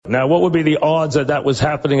Now, what would be the odds that that was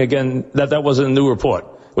happening again, that wasn't a new report?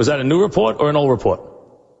 Was that a new report or an old report?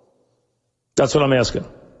 That's what I'm asking.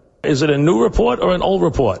 Is it a new report or an old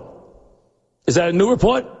report? Is that a new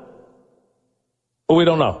report? Or we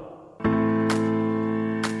don't know?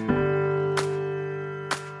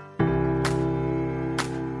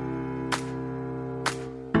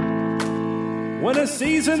 When a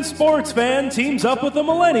seasoned sports fan teams up with a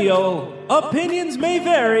millennial, opinions may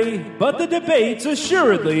vary, but the debates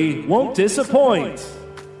assuredly won't disappoint.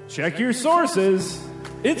 Check your sources.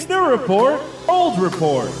 It's new report, old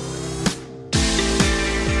report.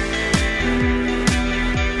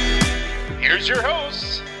 Here's your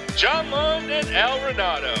hosts, John Lund and Al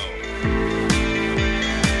Renato.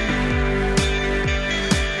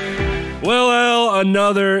 Well, Al,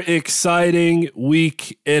 another exciting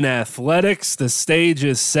week in athletics. The stage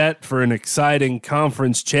is set for an exciting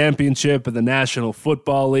conference championship in the National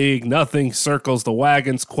Football League. Nothing circles the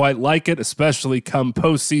wagons quite like it, especially come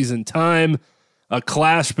postseason time. A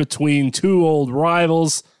clash between two old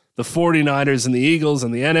rivals, the 49ers and the Eagles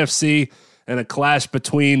in the NFC, and a clash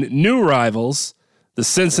between new rivals, the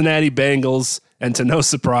Cincinnati Bengals, and to no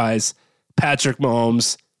surprise, Patrick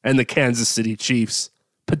Mahomes and the Kansas City Chiefs.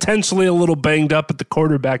 Potentially a little banged up at the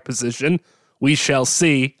quarterback position. We shall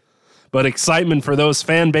see. But excitement for those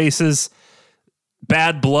fan bases,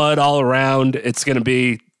 bad blood all around. It's going to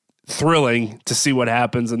be thrilling to see what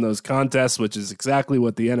happens in those contests, which is exactly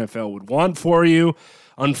what the NFL would want for you.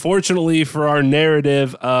 Unfortunately, for our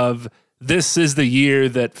narrative of this is the year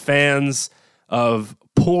that fans of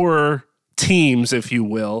poor teams, if you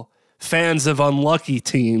will, fans of unlucky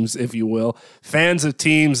teams, if you will, fans of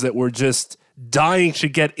teams that were just dying to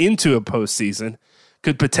get into a postseason,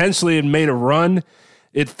 could potentially have made a run.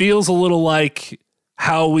 It feels a little like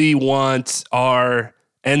how we want our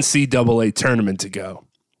NCAA tournament to go.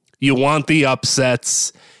 You want the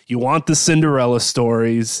upsets, you want the Cinderella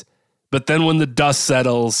stories, but then when the dust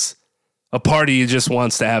settles, a part of you just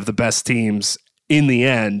wants to have the best teams in the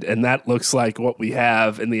end, and that looks like what we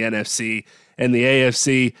have in the NFC and the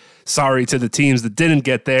AFC. Sorry to the teams that didn't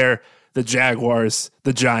get there, the Jaguars,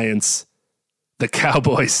 the Giants, the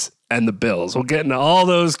Cowboys, and the Bills. We'll get into all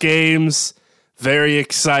those games. Very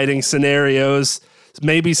exciting scenarios.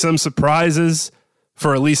 Maybe some surprises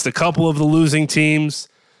for at least a couple of the losing teams.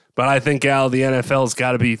 But I think, Al, the NFL's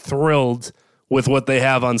got to be thrilled with what they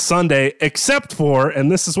have on Sunday, except for,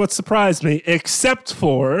 and this is what surprised me, except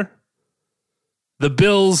for the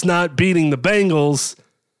Bills not beating the Bengals.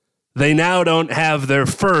 They now don't have their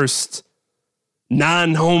first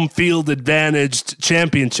non-home field advantaged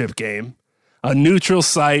championship game. A neutral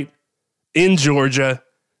site in Georgia,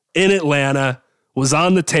 in Atlanta, was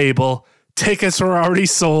on the table. Tickets were already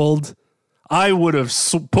sold. I would have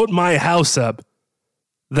put my house up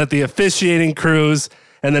that the officiating crews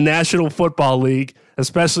and the National Football League,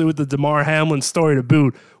 especially with the Damar Hamlin story to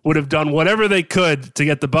boot, would have done whatever they could to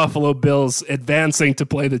get the Buffalo Bills advancing to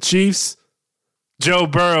play the Chiefs. Joe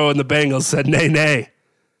Burrow and the Bengals said, nay,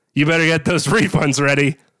 you better get those refunds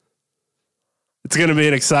ready. It's going to be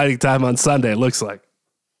an exciting time on Sunday, it looks like.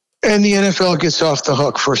 And the NFL gets off the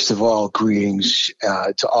hook. First of all, greetings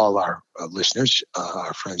to all our listeners,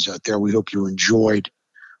 our friends out there. We hope you enjoyed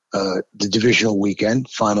the divisional weekend,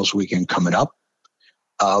 finals weekend coming up.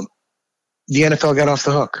 The NFL got off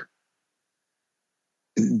the hook.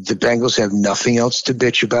 The Bengals have nothing else to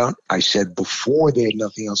bitch about. I said before they had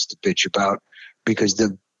nothing else to bitch about because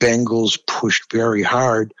the Bengals pushed very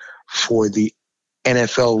hard for the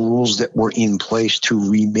NFL rules that were in place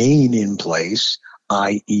to remain in place,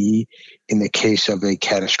 i.e., in the case of a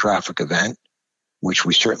catastrophic event, which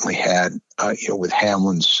we certainly had, with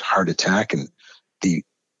Hamlin's heart attack and the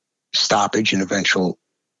stoppage and eventual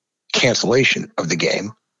cancellation of the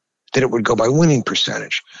game, that it would go by winning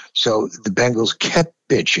percentage. So the Bengals kept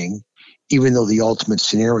bitching, even though the ultimate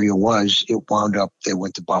scenario was it wound up, they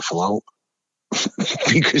went to Buffalo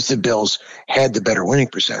because the Bills had the better winning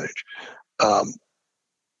percentage.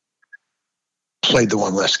 Played the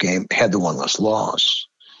one less game, had the one less loss.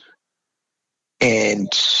 And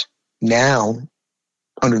now,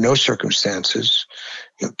 under no circumstances,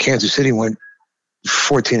 Kansas City went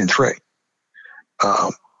 14-3.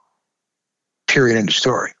 Period, end of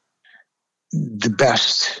story. The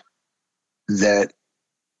best that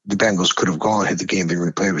the Bengals could have gone had the game been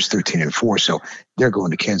replayed was 13-4, so they're going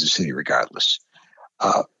to Kansas City regardless.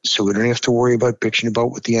 So we don't have to worry about bitching about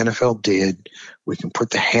what the NFL did. We can put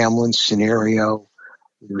the Hamlin scenario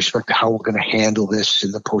with respect to how we're going to handle this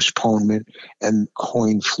and the postponement and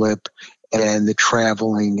coin flip and the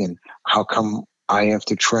traveling and how come I have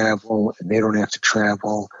to travel and they don't have to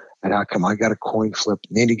travel and how come I got a coin flip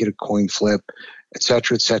and they need to get a coin flip. et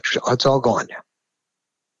cetera, et cetera. It's all gone now.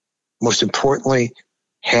 Most importantly,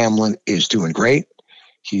 Hamlin is doing great.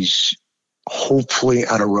 He's hopefully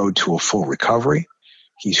on a road to a full recovery.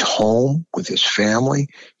 He's home with his family.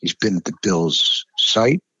 He's been at the Bills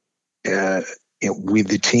site with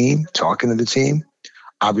the team, talking to the team.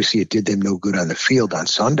 Obviously, it did them no good on the field on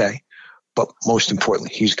Sunday, but most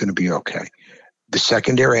importantly, he's going to be okay. The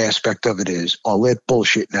secondary aspect of it is all that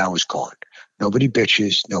bullshit now is gone. Nobody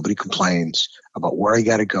bitches. Nobody complains about where I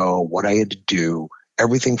got to go, what I had to do.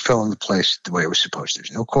 Everything fell into place the way it was supposed to.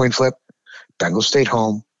 There's no coin flip. Bengals stayed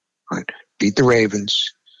home, right? Beat the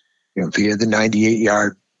Ravens, via the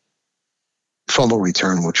 98-yard fumble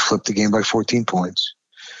return, which flipped the game by 14 points.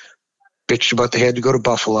 Bitched about they had to go to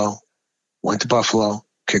Buffalo. Went to Buffalo,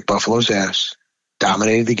 kicked Buffalo's ass,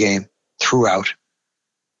 dominated the game throughout.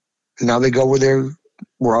 Now they go where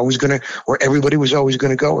everybody was always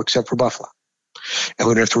going to go, except for Buffalo, and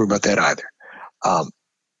we don't have to worry about that either.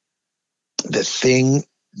 The thing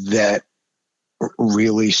that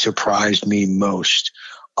really surprised me most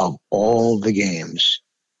of all the games,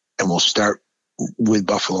 and we'll start with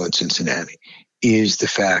Buffalo and Cincinnati, is the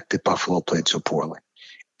fact that Buffalo played so poorly.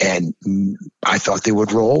 And I thought they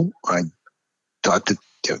would roll. I thought that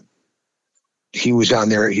he was on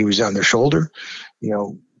their shoulder.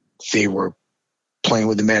 They were playing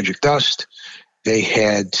with the magic dust. They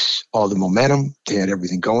had all the momentum. They had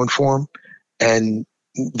everything going for them. And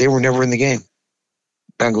they were never in the game.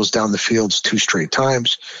 Bengals down the fields 2 straight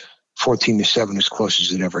times, 14-7 as close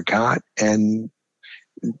as it ever got. And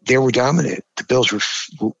they were dominant. The Bills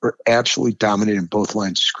were absolutely dominant in both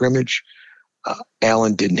lines of scrimmage.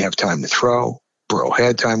 Allen didn't have time to throw. Burrow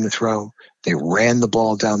had time to throw. They ran the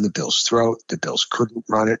ball down the Bills' throat. The Bills couldn't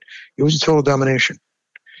run it. It was a total domination.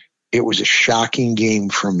 It was a shocking game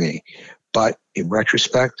for me. But in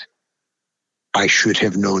retrospect, I should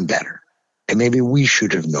have known better. And maybe we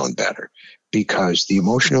should have known better, because the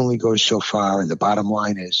emotion only goes so far. And the bottom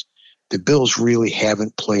line is the Bills really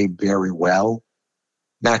haven't played very well,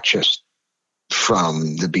 not just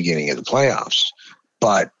from the beginning of the playoffs,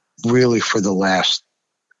 but really for the last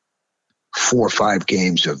 4 or 5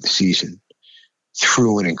 games of the season,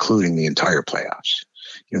 through and including the entire playoffs.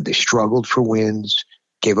 They struggled for wins,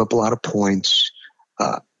 gave up a lot of points.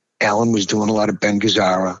 Allen was doing a lot of Ben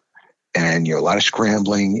Gazzara, and a lot of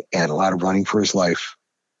scrambling and a lot of running for his life.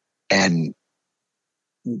 And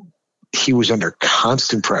he was under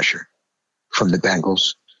constant pressure from the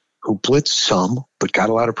Bengals, who blitzed some, but got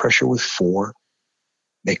a lot of pressure with 4.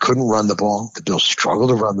 They couldn't run the ball. The Bills struggled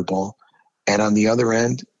to run the ball. And on the other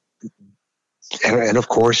end, and of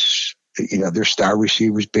course, their star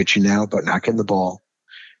receivers bitching now about not getting the ball.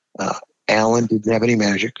 Allen didn't have any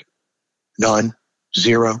magic. None.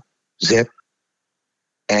 0. Zip.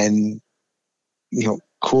 And,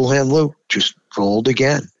 Cool Hand Luke just rolled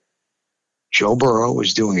again. Joe Burrow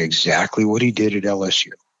is doing exactly what he did at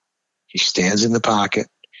LSU. He stands in the pocket.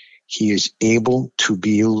 He is able to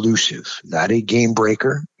be elusive, not a game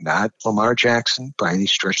breaker, not Lamar Jackson by any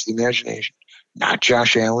stretch of the imagination, not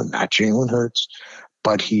Josh Allen, not Jalen Hurts,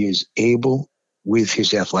 but he is able, with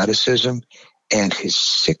his athleticism and his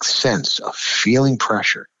sixth sense of feeling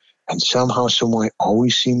pressure and somehow, some way,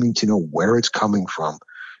 always seeming to know where it's coming from,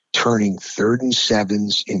 turning 3rd and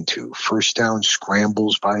 7s into first down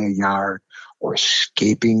scrambles by a yard, or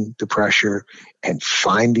escaping the pressure and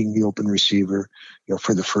finding the open receiver,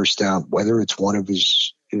 for the first down, whether it's one of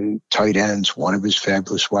his tight ends, one of his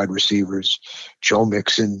fabulous wide receivers, Joe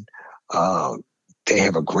Mixon. They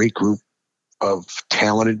have a great group of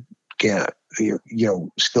talented,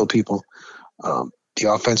 skilled people. The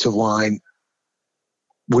offensive line,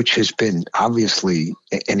 which has been obviously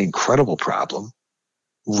an incredible problem,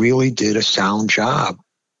 really did a sound job,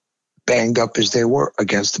 banged up as they were,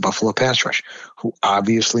 against the Buffalo pass rush, who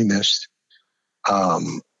obviously missed,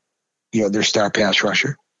 their star pass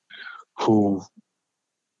rusher, who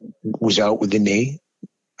was out with the knee,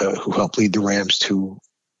 who helped lead the Rams to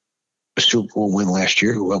a Super Bowl win last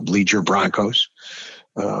year, who helped lead your Broncos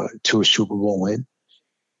to a Super Bowl win.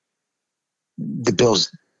 The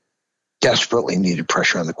Bills desperately needed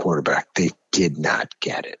pressure on the quarterback. They did not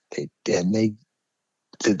get it.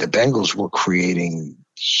 The Bengals were creating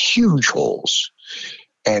huge holes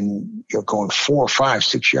and going 4, 5,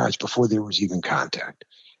 6 yards before there was even contact.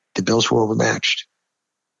 The Bills were overmatched,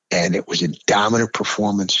 and it was a dominant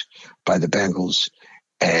performance by the Bengals.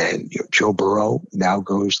 And Joe Burrow now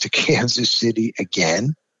goes to Kansas City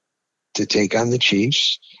again to take on the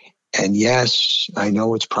Chiefs. And yes, I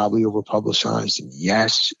know it's probably overpublicized. And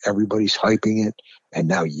yes, everybody's hyping it. And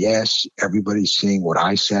now, yes, everybody's seeing what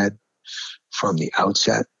I said from the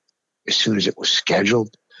outset as soon as it was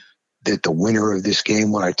scheduled. that the winner of this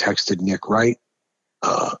game, when I texted Nick Wright,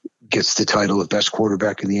 gets the title of best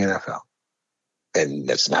quarterback in the NFL. And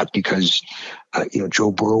that's not because,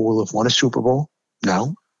 Joe Burrow will have won a Super Bowl.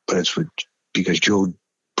 No, but it's because Joe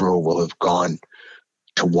Burrow will have gone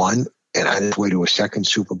to one and on his way to a second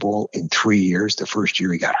Super Bowl in 3 years. The first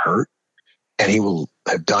year he got hurt, and he will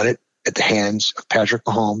have done it at the hands of Patrick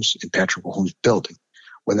Mahomes and Patrick Mahomes' building.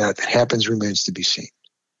 Whether that happens remains to be seen.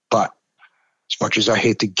 But as much as I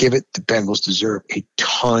hate to give it, the Bengals deserve a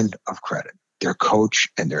ton of credit. Their coach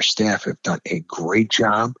and their staff have done a great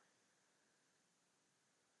job.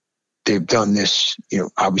 They've done this,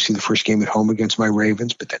 obviously the first game at home against my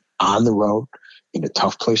Ravens, but then on the road in a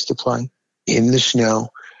tough place to play, in the snow,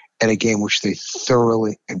 and a game which they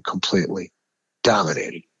thoroughly and completely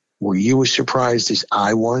dominated. Were you as surprised as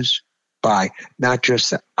I was by not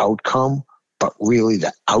just the outcome, but really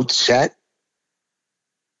the outset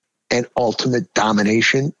and ultimate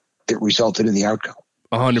domination that resulted in the outcome?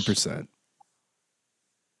 100%.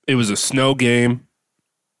 It was a snow game,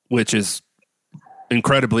 which is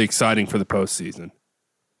incredibly exciting for the postseason.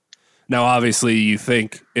 Now, obviously, you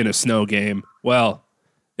think in a snow game, well,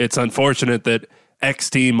 it's unfortunate that X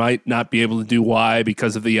team might not be able to do Y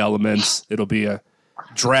because of the elements. It'll be a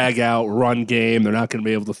drag-out run game. They're not going to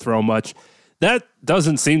be able to throw much. That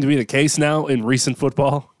doesn't seem to be the case now in recent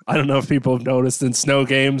football. I don't know if people have noticed in snow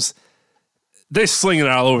games, they're slinging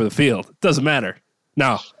it all over the field. It doesn't matter.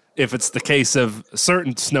 Now, if it's the case of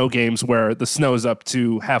certain snow games where the snow's up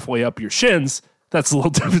to halfway up your shins, that's a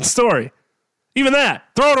little different story. Even that,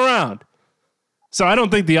 throw it around. So I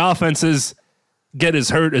don't think the offenses get as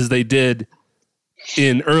hurt as they did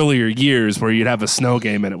in earlier years where you'd have a snow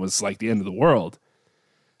game and it was like the end of the world.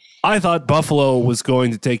 I thought Buffalo was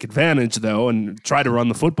going to take advantage, though, and try to run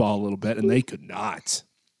the football a little bit, and they could not.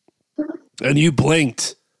 And you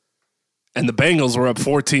blinked, and the Bengals were up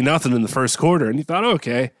 14-0 in the first quarter, and you thought,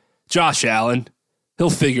 okay, Josh Allen,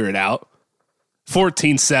 he'll figure it out.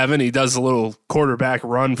 14-7, he does a little quarterback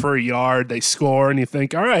run for a yard, they score, and you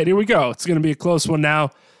think, all right, here we go. It's going to be a close one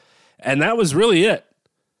now. And that was really it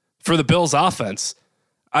for the Bills' offense.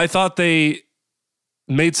 I thought they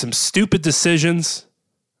made some stupid decisions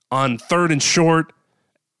on 3rd and short.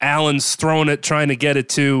 Allen's throwing it, trying to get it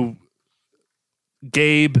to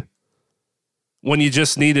Gabe when you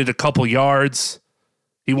just needed a couple yards.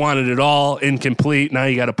 He wanted it all incomplete. Now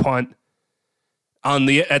you got to punt.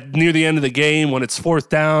 Near the end of the game, when it's 4th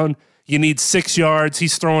down, you need 6 yards.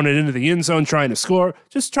 He's throwing it into the end zone, trying to score.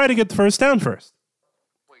 Just try to get the first down first.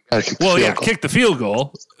 Kick the field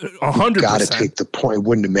goal. 100%. Got to take the point. It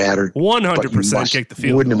wouldn't have mattered. 100% kick the field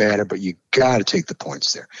goal. Wouldn't have mattered, but you got to take the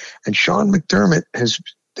points there. And Sean McDermott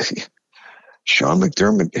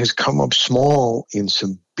has come up small in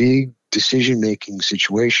some big decision-making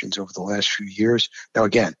situations over the last few years. Now,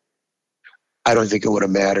 again, I don't think it would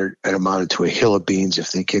have mattered and amounted to a hill of beans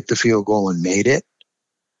if they kicked the field goal and made it.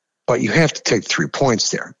 But you have to take 3 points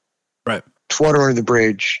there. Right. It's water under the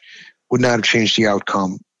bridge. Would not have changed the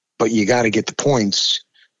outcome. But you got to get the points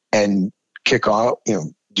and kick off,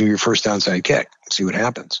 do your first downside kick and see what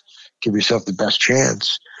happens. Give yourself the best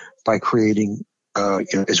chance by creating,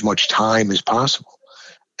 as much time as possible.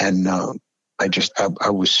 And I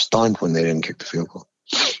was stunned when they didn't kick the field goal.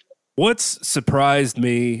 What's surprised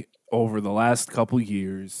me over the last couple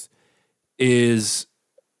years is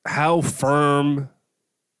how firm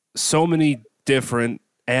so many different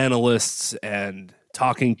analysts and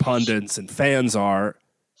talking pundits and fans are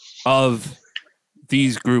of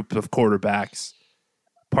these group of quarterbacks,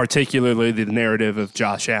 particularly the narrative of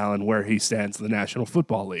Josh Allen, where he stands in the National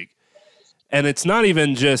Football League. And it's not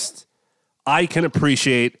even just, I can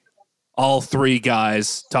appreciate all 3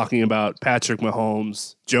 guys talking about Patrick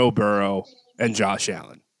Mahomes, Joe Burrow, and Josh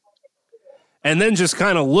Allen. And then just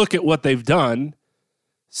kind of look at what they've done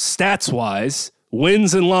stats-wise,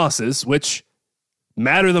 wins and losses, which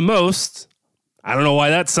matter the most. I don't know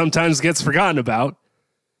why that sometimes gets forgotten about.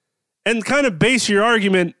 And kind of base your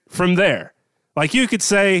argument from there. Like you could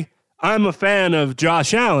say, I'm a fan of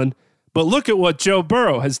Josh Allen, but look at what Joe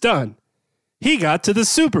Burrow has done. He got to the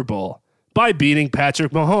Super Bowl by beating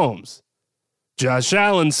Patrick Mahomes. Josh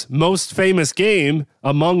Allen's most famous game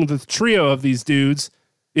among the trio of these dudes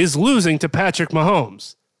is losing to Patrick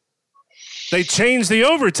Mahomes. They changed the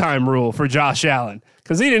overtime rule for Josh Allen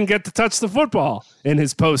because he didn't get to touch the football in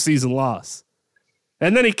his postseason loss.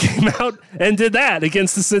 And then he came out and did that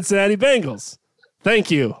against the Cincinnati Bengals. Thank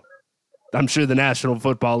you. I'm sure the National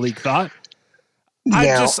Football League thought.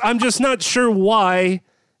 I'm just not sure why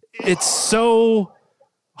it's so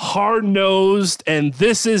hard-nosed and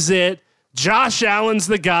this is it. Josh Allen's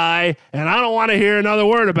the guy, and I don't want to hear another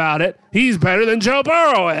word about it. He's better than Joe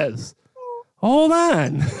Burrow is. Hold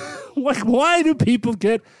on. Why do people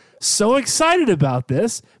get so excited about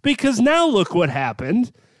this? Because now look what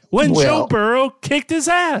happened when Joe Burrow kicked his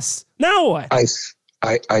ass. Now what? I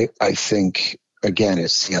think, again,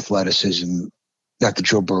 it's the athleticism. Not that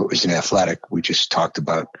Joe Burrow isn't athletic. We just talked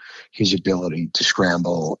about his ability to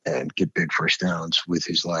scramble and get big first downs with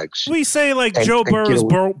his legs. We say Joe Burrow's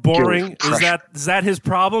boring. Is that his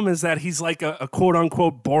problem? Is that he's like a quote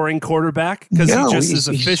unquote boring quarterback because he just is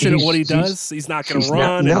efficient at what he does? He's not going to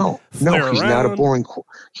run. He's not a boring.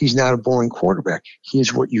 He's not a boring quarterback.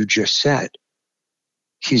 Here's what you just said.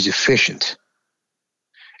 He's efficient,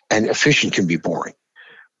 and efficient can be boring,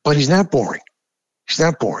 but he's not boring. He's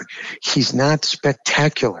not boring. He's not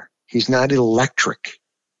spectacular. He's not electric.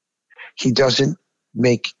 He doesn't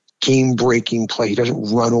make game-breaking play. He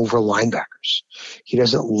doesn't run over linebackers. He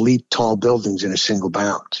doesn't leap tall buildings in a single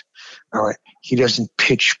bound. All right. He doesn't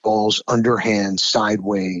pitch balls underhand,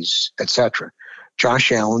 sideways, etc.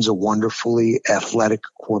 Josh Allen's a wonderfully athletic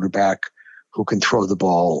quarterback who can throw the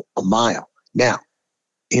ball a mile. Now,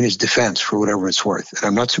 in his defense, for whatever it's worth, and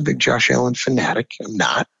I'm not so big Josh Allen fanatic. I'm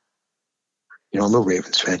not. I'm a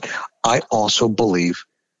Ravens fan. I also believe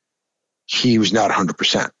he was not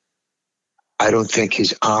 100%. I don't think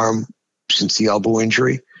his arm, since the elbow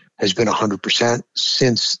injury, has been 100%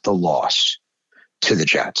 since the loss to the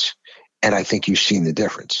Jets. And I think you've seen the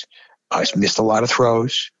difference. He's missed a lot of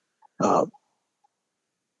throws.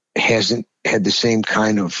 Hasn't had the same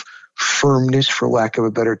kind of firmness, for lack of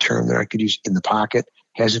a better term, that I could use in the pocket.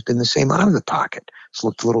 Hasn't been the same out of the pocket. It's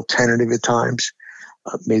looked a little tentative at times.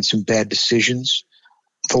 Made some bad decisions,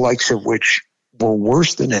 the likes of which were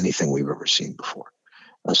worse than anything we've ever seen before.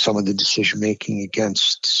 Some of the decision-making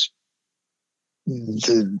against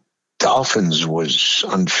the Dolphins was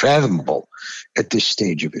unfathomable at this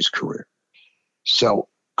stage of his career. So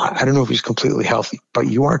I don't know if he's completely healthy, but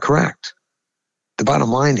you are correct. The bottom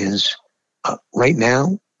line is, right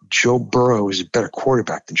now, Joe Burrow is a better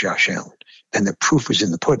quarterback than Josh Allen, and the proof is in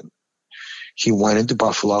the pudding. He went into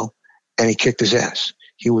Buffalo, and he kicked his ass.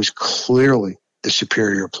 He was clearly the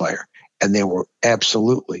superior player, and they were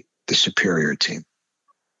absolutely the superior team.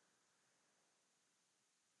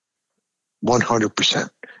 100%.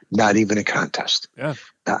 Not even a contest. Yeah.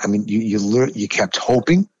 I mean, you kept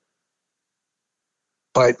hoping,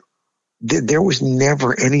 but there was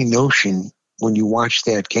never any notion when you watched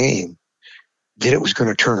that game that it was going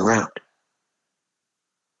to turn around.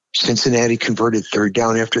 Cincinnati converted third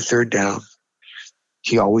down after third down.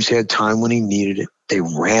 He always had time when he needed it. They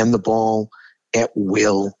ran the ball at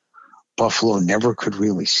will. Buffalo never could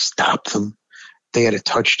really stop them. They had a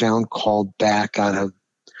touchdown called back on a,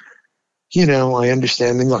 I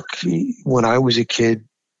understand. I mean, look, when I was a kid,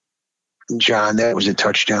 John, that was a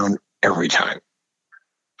touchdown every time.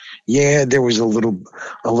 Yeah, there was a little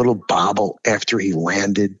bobble after he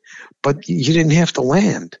landed, but you didn't have to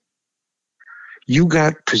land. You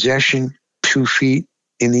got possession 2 feet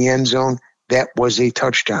in the end zone. That was a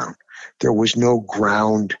touchdown. There was no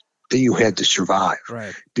ground that you had to survive.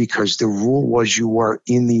 Right. Because the rule was you are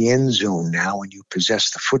in the end zone now and you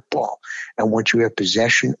possess the football. And once you have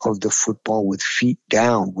possession of the football with feet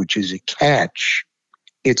down, which is a catch,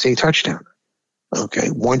 it's a touchdown. Okay.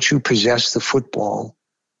 Once you possess the football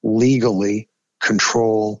legally,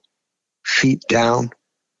 control, feet down,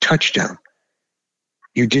 touchdown.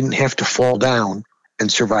 You didn't have to fall down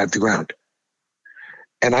and survive the ground.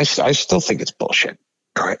 And I still think it's bullshit.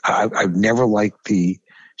 All right. I've never liked the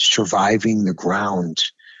surviving the ground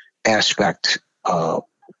aspect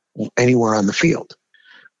anywhere on the field.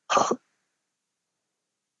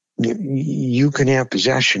 You can have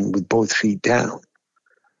possession with both feet down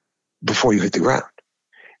before you hit the ground.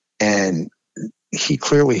 And he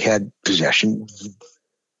clearly had possession,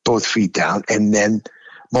 both feet down, and then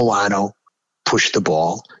Milano pushed the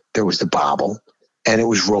ball. There was the bobble, and it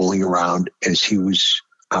was rolling around as he was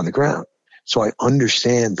on the ground. So I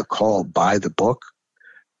understand the call by the book,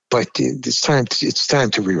 but it's time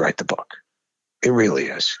to rewrite the book. It really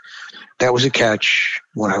is. That was a catch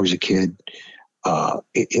when I was a kid.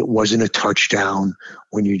 It wasn't a touchdown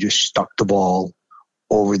when you just stuck the ball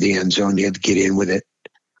over the end zone. You had to get in with it.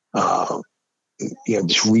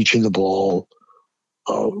 Just reaching the ball,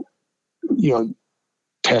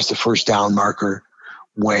 past the first down marker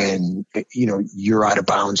when, you're out of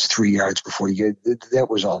bounds 3 yards before you get, that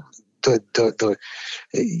was all.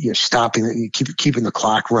 Stopping, keeping the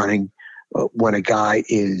clock running when a guy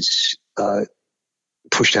is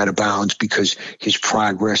pushed out of bounds because his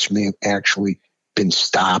progress may have actually been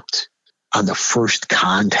stopped on the first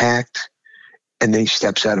contact and then he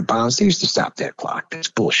steps out of bounds. They used to stop that clock. That's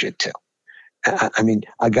bullshit too. I mean,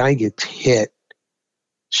 a guy gets hit,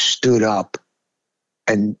 stood up,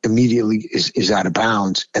 and immediately is out of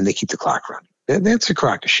bounds, and they keep the clock running. That's a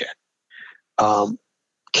crock of shit.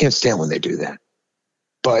 Can't stand when they do that.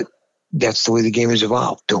 But that's the way the game has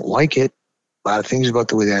evolved. Don't like it. A lot of things about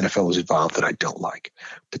the way the NFL has evolved that I don't like.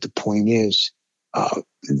 But the point is,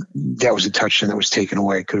 that was a touchdown that was taken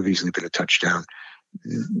away. It could have easily been a touchdown.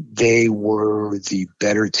 They were the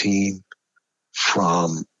better team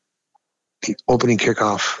from the opening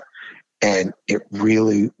kickoff, and it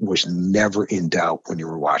really was never in doubt when you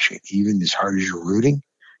were watching it, even as hard as you're rooting.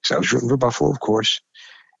 So I was rooting for Buffalo, of course,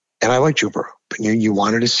 and I liked Joe Burrow. But you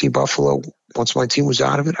wanted to see Buffalo, once my team was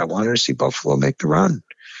out of it, I wanted to see Buffalo make the run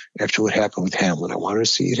after what happened with Hamlin. I wanted to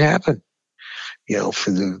see it happen.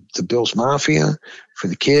 For the Bills Mafia, for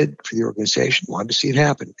the kid, for the organization, wanted to see it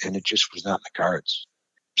happen. And it just was not in the cards.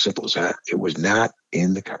 Simple as that. It was not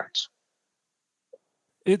in the cards.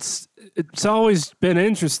 It's always been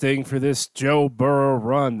interesting for this Joe Burrow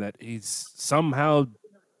run that he's somehow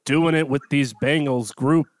doing it with these Bengals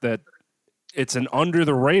group that it's an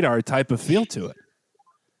under-the-radar type of feel to it.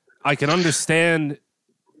 I can understand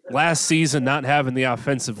last season not having the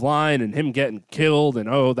offensive line and him getting killed,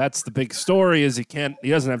 and that's the big story is he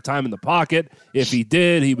doesn't have time in the pocket. If he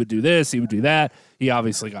did, he would do this, he would do that. He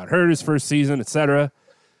obviously got hurt his first season, etc.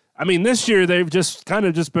 I mean, this year they've just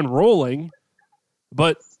been rolling,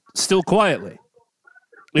 but still quietly.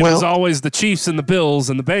 It was always the Chiefs and the Bills,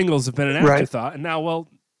 and the Bengals have been an afterthought. Right. And now,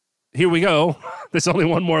 here we go. There's only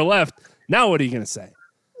one more left. Now what are you going to say?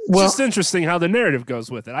 It's just interesting how the narrative goes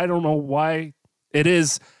with it. I don't know why it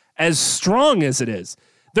is as strong as it is.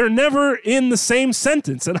 They're never in the same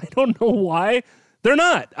sentence, and I don't know why they're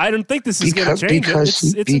not. I don't think this is going to change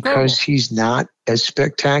because he's not as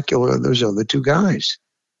spectacular as those other two guys.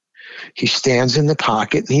 He stands in the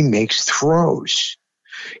pocket and he makes throws.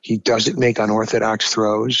 He doesn't make unorthodox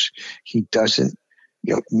throws. He doesn't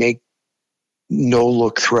make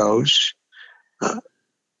no-look throws.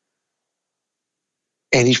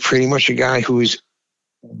 And he's pretty much a guy who is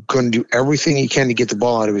going to do everything he can to get the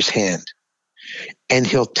ball out of his hand. And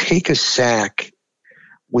he'll take a sack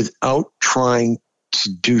without trying to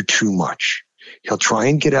do too much. He'll try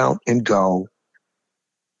and get out and go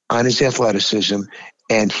on his athleticism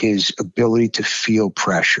and his ability to feel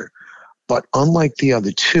pressure. But unlike the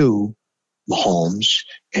other two, Mahomes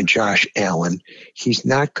and Josh Allen, he's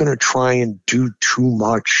not going to try and do too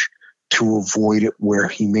much to avoid it where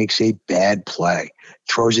he makes a bad play,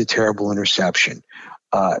 throws a terrible interception,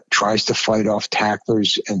 tries to fight off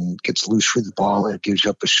tacklers and gets loose for the ball and gives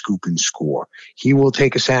up a scoop and score. He will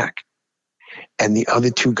take a sack. And the other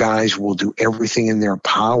two guys will do everything in their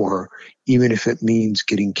power, even if it means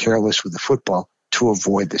getting careless with the football, to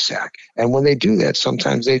avoid the sack. And when they do that,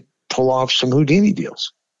 sometimes they pull off some Houdini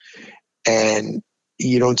deals. And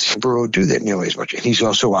you don't see Burrow do that nearly as much. And he's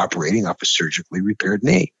also operating off a surgically repaired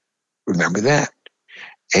knee. Remember that.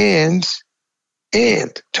 And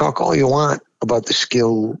talk all you want about the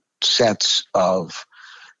skill sets of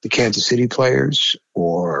the Kansas City players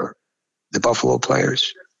or the Buffalo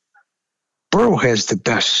players. Burrow has the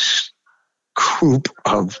best group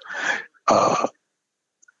of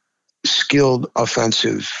skilled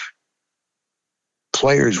offensive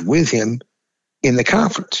players with him in the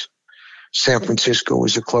conference. San Francisco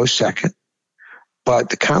was a close second, but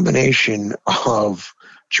the combination of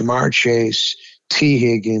Jamar Chase, T.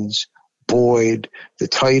 Higgins, Boyd, the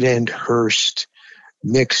tight end Hurst,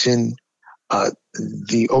 Mixon,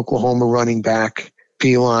 the Oklahoma running back,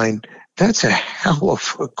 Beeline, that's a hell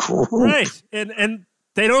of a group. Right, and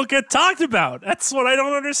they don't get talked about. That's what I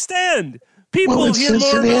don't understand. People hear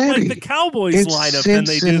more about the Cowboys lineup than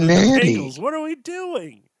they do the Bengals. What are we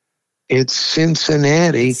doing? It's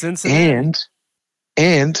Cincinnati.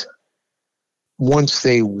 And once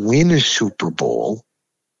they win a Super Bowl,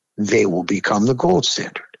 they will become the gold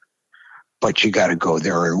standard. But you got to go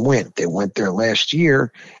there and win. They went there last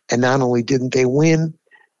year, and not only didn't they win,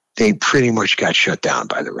 they pretty much got shut down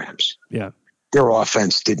by the Rams. Yeah. Their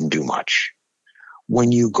offense didn't do much.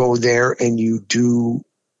 When you go there and you do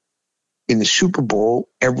in the Super Bowl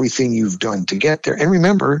everything you've done to get there, and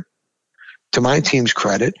remember, to my team's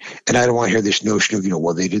credit, and I don't want to hear this notion of,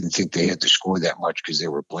 they didn't think they had to score that much because they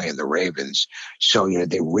were playing the Ravens. So,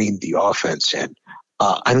 they reined the offense in.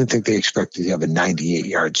 I don't think they expected to have a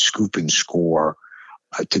 98-yard scoop and score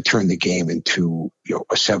to turn the game into,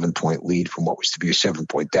 a 7-point lead from what was to be a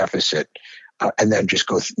 7-point deficit. And then just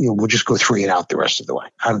go, we'll just go 3 and out the rest of the way.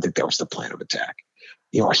 I don't think that was the plan of attack.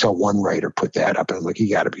 I saw one writer put that up and I'm like, you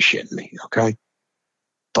got to be shitting me. Okay.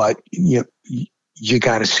 But you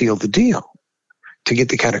got to seal the deal. to get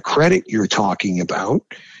the kind of credit you're talking about,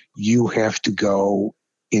 you have to go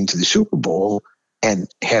into the Super Bowl and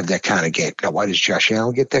have that kind of game. Now, why does Josh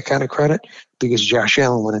Allen get that kind of credit? Because Josh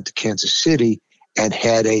Allen went into Kansas City and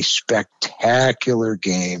had a spectacular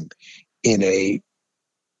game in a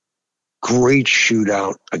great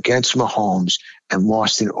shootout against Mahomes and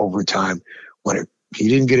lost in overtime when he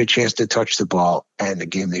didn't get a chance to touch the ball, and the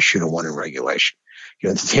game they should have won in regulation.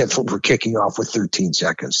 They were kicking off with 13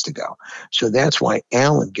 seconds to go. So that's why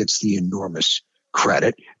Allen gets the enormous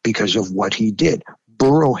credit because of what he did.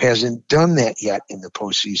 Burrow hasn't done that yet in the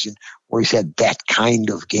postseason where he's had that kind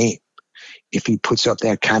of game. If he puts up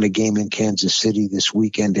that kind of game in Kansas City this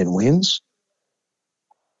weekend and wins,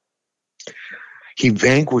 he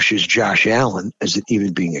vanquishes Josh Allen as it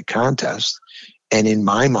even being a contest. And in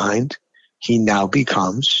my mind, he now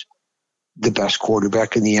becomes the best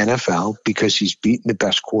quarterback in the NFL because he's beaten the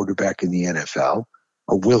best quarterback in the NFL,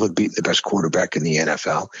 or will have beaten the best quarterback in the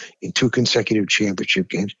NFL in 2 consecutive championship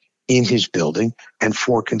games in his building, and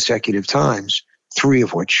 4 consecutive times, three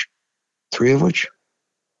of which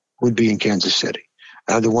would be in Kansas City.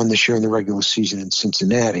 The one this year in the regular season in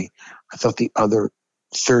Cincinnati. I thought the other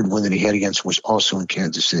third one that he had against was also in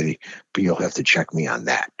Kansas City, but you'll have to check me on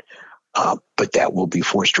that. But that will be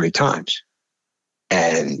 4 straight times.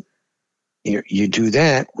 And you do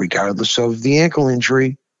that regardless of the ankle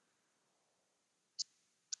injury,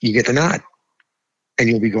 you get the nod. And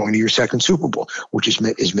you'll be going to your second Super Bowl, which is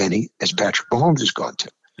as many as Patrick Mahomes has gone to.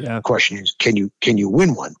 Yeah. The question is, can you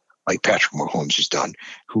win one like Patrick Mahomes has done,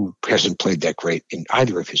 who hasn't played that great in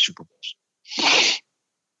either of his Super Bowls?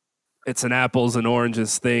 It's an apples and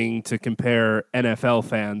oranges thing to compare NFL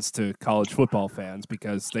fans to college football fans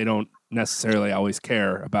because they don't necessarily always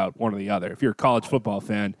care about one or the other. If you're a college football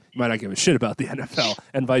fan, you might not give a shit about the NFL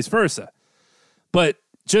and vice versa. But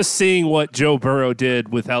just seeing what Joe Burrow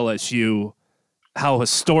did with LSU, how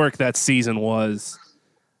historic that season was,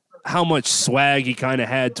 how much swag he kind of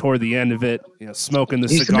had toward the end of it, smoking the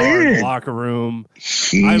cigar in the locker room.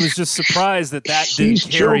 I was just surprised that didn't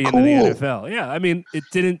carry into the NFL. Yeah, I mean, it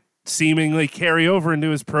didn't seemingly carry over into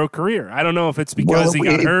his pro career. I don't know if it's because he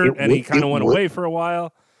got hurt and he kind of went away for a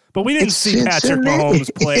while. But we didn't see Patrick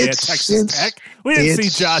Mahomes play at Texas Tech. We didn't see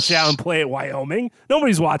Josh Allen play at Wyoming.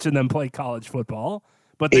 Nobody's watching them play college football.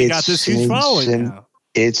 But they got this huge following now.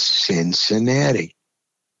 It's Cincinnati.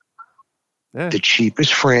 Yeah. The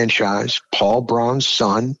cheapest franchise, Paul Brown's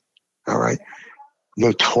son, all right,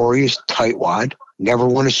 notorious tightwad, never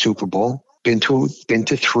won a Super Bowl, been to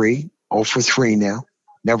 3, 0 for 3 now,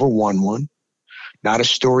 never won one, not a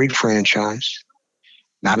storied franchise,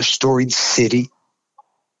 not a storied city,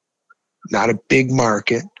 not a big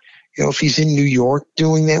market. If he's in New York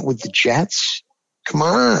doing that with the Jets, come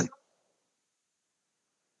on.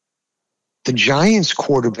 The Giants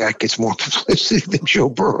quarterback gets more publicity than Joe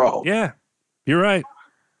Burrow. Yeah, you're right.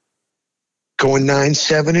 Going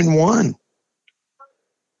 9-7-1. If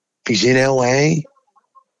he's in LA,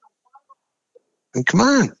 and come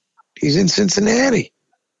on, he's in Cincinnati.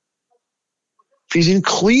 If he's in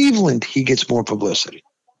Cleveland, he gets more publicity.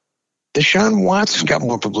 Deshaun Watson's got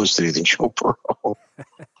more publicity than Joe Burrow.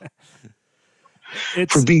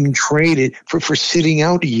 For being traded, for sitting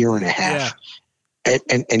out a year and a half. Yeah.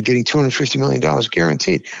 And getting $250 million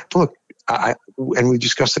guaranteed. But look, and we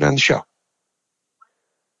discussed it on the show.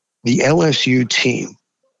 The LSU team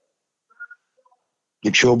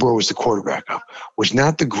that Joe Burrow was the quarterback of was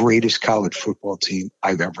not the greatest college football team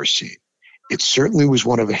I've ever seen. It certainly was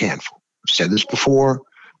one of a handful. I've said this before,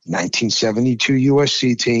 1972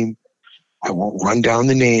 USC team. I won't run down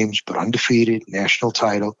the names, but undefeated, national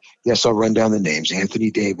title. Yes, I'll run down the names.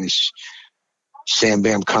 Anthony Davis, Sam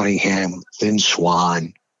Bam Cunningham, Lynn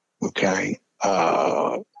Swann, okay,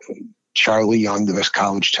 Charlie Young, the best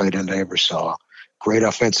college tight end I ever saw. Great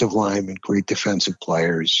offensive linemen, great defensive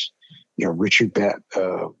players.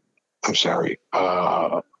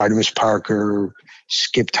 Artemis Parker,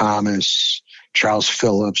 Skip Thomas, Charles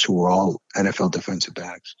Phillips, who were all NFL defensive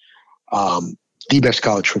backs. The best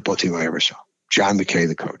college football team I ever saw. John McKay,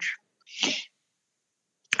 the coach.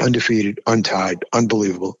 Undefeated, untied,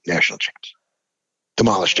 unbelievable, national champs.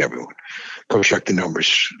 Demolished everyone. Go check the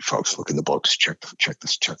numbers, folks. Look in the books. Check the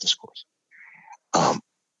scores.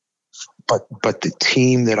 But the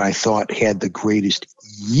team that I thought had the greatest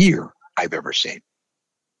year I've ever seen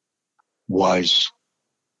was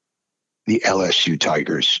the LSU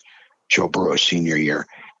Tigers, Joe Burrow's senior year,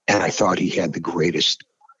 and I thought he had the greatest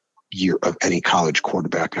year of any college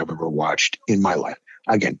quarterback I've ever watched in my life.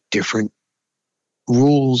 Again, different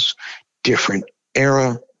rules, different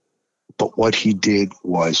era. But what he did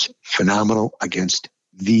was phenomenal against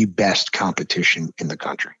the best competition in the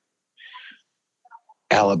country.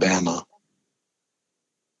 Alabama,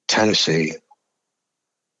 Tennessee,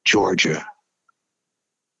 Georgia,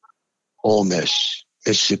 Ole Miss,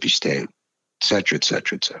 Mississippi State, et cetera, et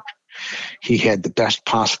cetera, et cetera. He had the best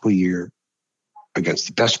possible year against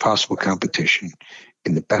the best possible competition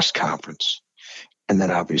in the best conference. And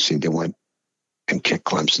then obviously they went and kicked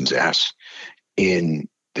Clemson's ass in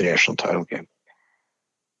the national title game.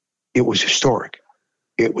 It was historic.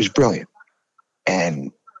 It was brilliant.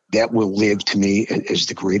 And that will live to me as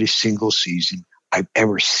the greatest single season I've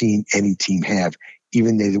ever seen any team have,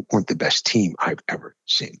 even they weren't the best team I've ever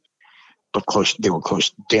seen. But close, they were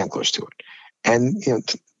close, damn close to it. And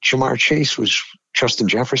Ja'Marr Chase was Justin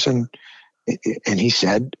Jefferson, and he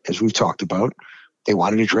said, as we've talked about, they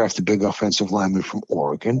wanted to draft a big offensive lineman from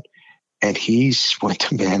Oregon, and he went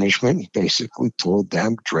to management and basically told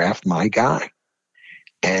them, draft my guy.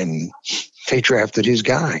 And they drafted his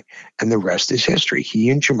guy, and the rest is history.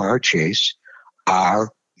 He and Ja'Marr Chase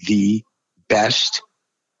are the best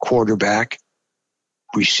quarterback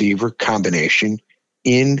receiver combination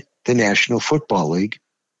in the National Football League,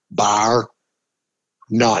 bar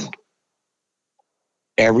none.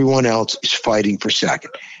 Everyone else is fighting for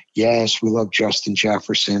second. Yes, we love Justin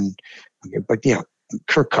Jefferson, but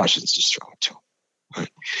Kirk Cousins is throwing to him.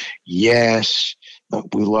 Right? Yes,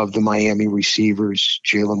 we love the Miami receivers,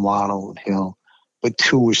 Jalen Waddle and Hill, but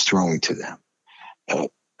Tua is throwing to them.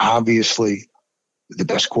 Obviously, the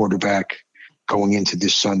best quarterback going into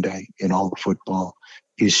this Sunday in all of football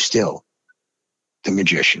is still the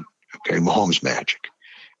magician, okay, Mahomes Magic.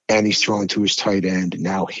 And he's throwing to his tight end, and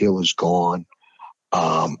now Hill is gone.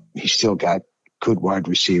 He's still got good wide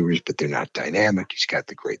receivers, but they're not dynamic. He's got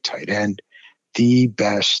the great tight end. The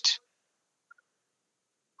best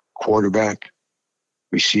quarterback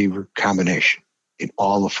receiver combination in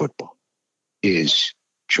all of football is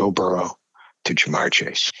Joe Burrow to Ja'Marr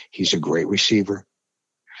Chase. He's a great receiver.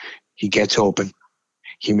 He gets open.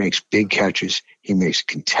 He makes big catches. He makes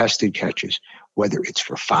contested catches, whether it's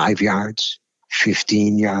for 5 yards,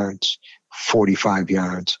 15 yards, 45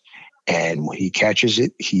 yards. And when he catches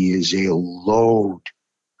it, he is a load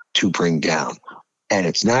to bring down. And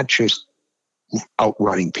it's not just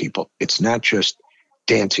outrunning people. It's not just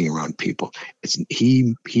dancing around people. It's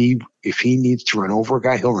if he needs to run over a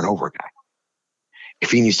guy, he'll run over a guy.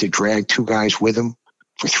 If he needs to drag 2 guys with him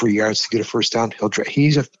for 3 yards to get a first down, he'll drag.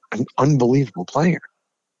 He's an unbelievable player.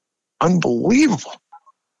 Unbelievable.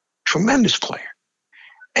 Tremendous player.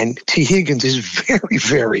 And T. Higgins is very,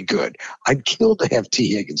 very good. I'd kill to have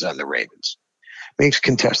T. Higgins on the Ravens. Makes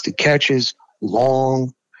contested catches,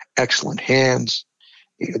 long, excellent hands.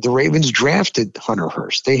 The Ravens drafted Hunter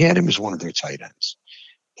Hurst. They had him as one of their tight ends.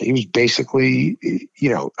 He was basically, I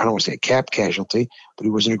don't want to say a cap casualty, but he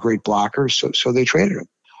wasn't a great blocker, so they traded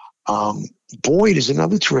him. Boyd is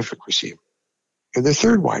another terrific receiver. They're the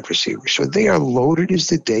third wide receiver. So they are loaded as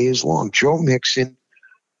the day is long. Joe Mixon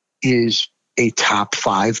is a top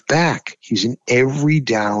 5 back. He's an every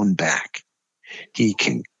down back. He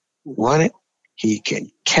can run it. He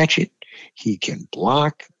can catch it. He can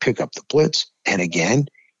block, pick up the blitz. And again,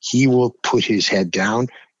 he will put his head down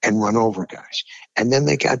and run over guys. And then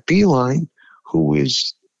they got Beeline, who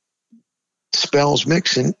spells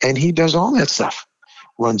Mixon, and he does all that stuff.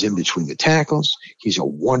 Runs in between the tackles. He's a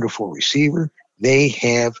wonderful receiver. They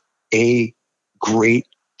have a great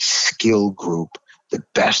skill group, the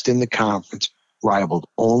best in the conference, rivaled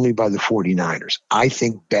only by the 49ers. I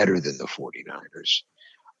think better than the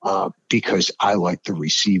 49ers because I like the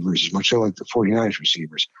receivers. As much as I like the 49ers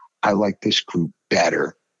receivers, I like this group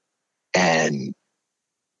better. And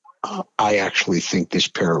I actually think this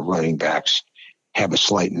pair of running backs have a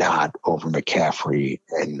slight nod over McCaffrey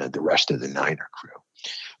and the rest of the Niner crew.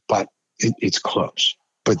 But it's close.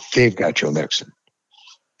 But they've got Joe Mixon,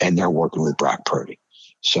 and they're working with Brock Purdy.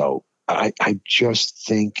 So I just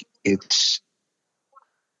think it's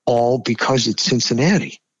all because it's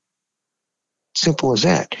Cincinnati. Simple as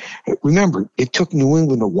that. Remember, it took New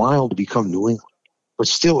England a while to become New England, but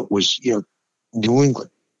still it was, New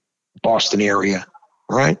England, Boston area,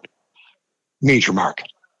 right? Major market.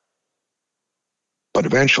 But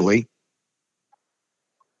eventually,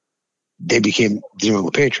 they became the New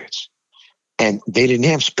England Patriots. And they didn't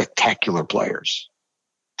have spectacular players.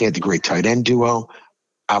 They had the great tight end duo,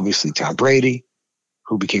 obviously Tom Brady,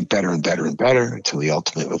 who became better and better and better until he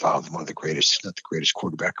ultimately evolved one of the greatest, if not the greatest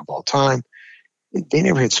quarterback of all time. They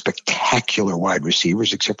never had spectacular wide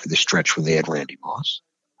receivers except for the stretch when they had Randy Moss.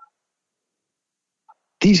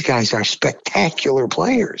 These guys are spectacular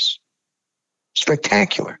players.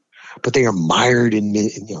 Spectacular. But they are mired in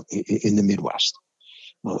the Midwest.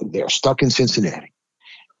 They are stuck in Cincinnati.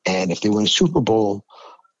 And if they win a Super Bowl,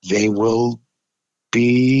 they will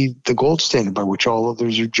be the gold standard by which all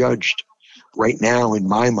others are judged. Right now, in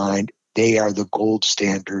my mind, they are the gold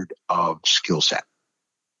standard of skill set.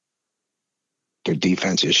 Their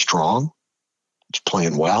defense is strong. It's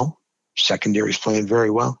playing well. Secondary is playing very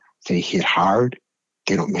well. They hit hard.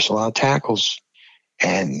 They don't miss a lot of tackles.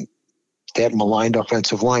 And that maligned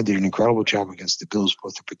offensive line did an incredible job against the Bills,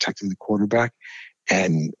 both in protecting the quarterback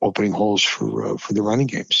and opening holes for the running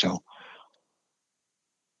game. So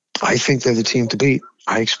I think they're the team to beat.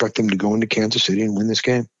 I expect them to go into Kansas City and win this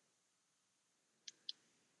game.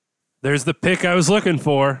 There's the pick I was looking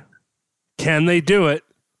for. Can they do it?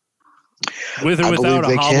 With or without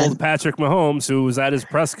a hobbled Patrick Mahomes, who was at his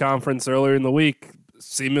press conference earlier in the week,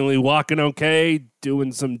 seemingly walking okay,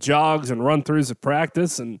 doing some jogs and run-throughs at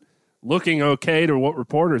practice, and looking okay to what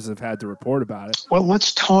reporters have had to report about it. Well,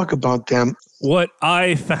 let's talk about them. What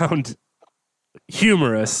I found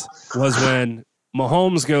humorous was when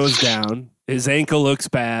Mahomes goes down, his ankle looks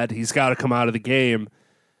bad, he's got to come out of the game.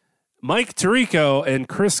 Mike Tirico and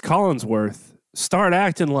Chris Collinsworth start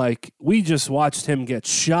acting like we just watched him get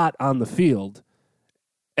shot on the field,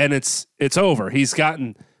 and it's over. He's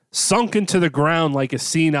gotten sunk into the ground like a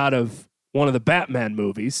scene out of one of the Batman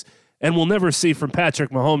movies, and we'll never see from Patrick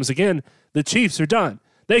Mahomes again. The Chiefs are done.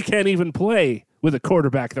 They can't even play with a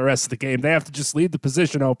quarterback the rest of the game. They have to just leave the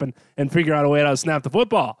position open and figure out a way to snap the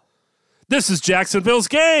football. This is Jacksonville's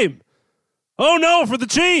game. Oh, no, for the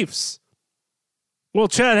Chiefs. Well,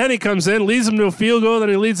 Chad Henne comes in, leads them to a field goal, then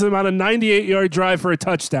he leads them on a 98-yard drive for a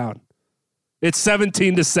touchdown. It's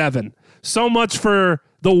 17-7. So much for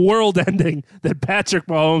the world ending that Patrick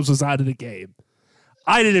Mahomes was out of the game.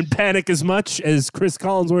 I didn't panic as much as Chris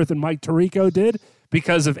Collinsworth and Mike Tirico did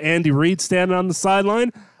because of Andy Reid standing on the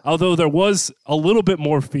sideline, although there was a little bit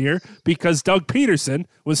more fear because Doug Peterson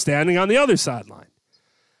was standing on the other sideline.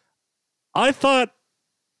 I thought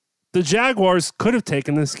the Jaguars could have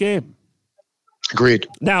taken this game. Agreed.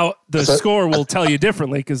 Now, the score will tell you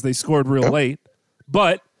differently because they scored real late.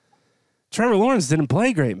 But Trevor Lawrence didn't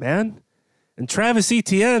play great, man. And Travis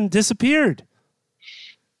Etienne disappeared.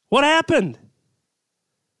 What happened?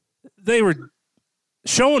 They were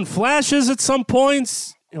showing flashes at some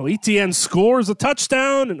points. You know, Etienne scores a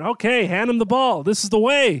touchdown, and okay, hand him the ball. This is the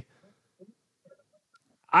way.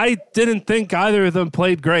 I didn't think either of them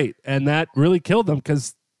played great, and that really killed them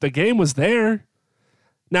because the game was there.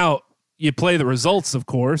 Now, you play the results, of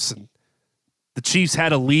course, and the Chiefs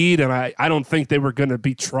had a lead, and I don't think they were going to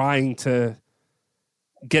be trying to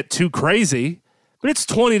get too crazy, but it's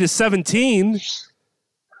 20-17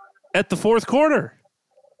 at the fourth quarter.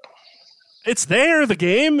 It's there, the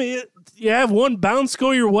game. You have one bounce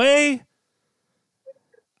go your way.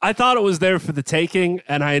 I thought it was there for the taking,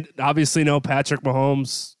 and I obviously know Patrick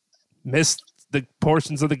Mahomes missed the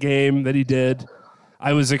portions of the game that he did.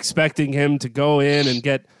 I was expecting him to go in and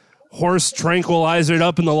get horse tranquilizered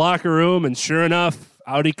up in the locker room, and sure enough,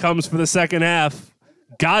 out he comes for the second half.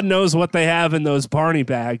 God knows what they have in those Barney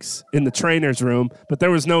bags in the trainer's room, but there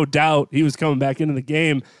was no doubt he was coming back into the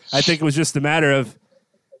game. I think it was just a matter of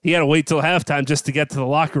he had to wait till halftime just to get to the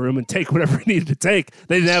locker room and take whatever he needed to take.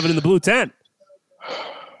 They didn't have it in the blue tent.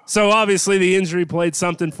 So obviously the injury played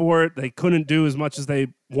something for it. They couldn't do as much as they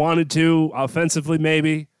wanted to, offensively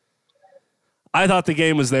maybe. I thought the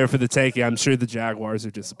game was there for the taking. I'm sure the Jaguars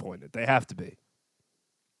are disappointed. They have to be.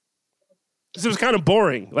 Because it was kind of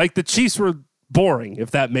boring. Like the Chiefs were boring,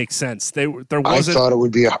 if that makes sense. There wasn't. I thought it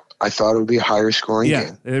would be a higher scoring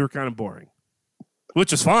game. Yeah, they were kind of boring,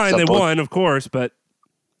 which is fine. They won, of course, but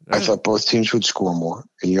I thought both teams would score more.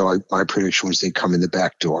 And, you know, my prediction was they'd come in the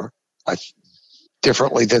back door.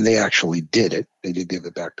 Differently than they actually did it. They did give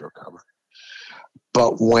the backdoor cover.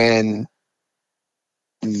 But when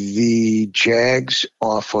the Jags,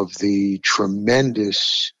 off of the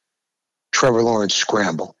tremendous Trevor Lawrence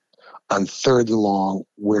scramble on third and long,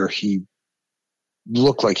 where he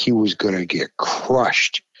looked like he was going to get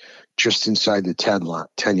crushed just inside the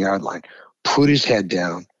 10-yard line, put his head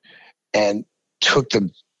down and took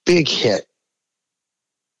the big hit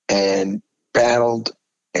and battled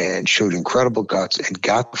and showed incredible guts and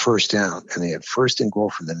got the first down, and they had first and goal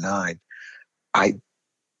from the 9. I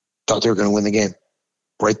thought they were going to win the game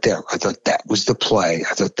right there. I thought that was the play.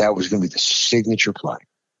 I thought that was going to be the signature play.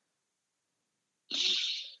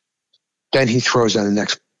 Then he throws on the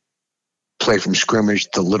next play from scrimmage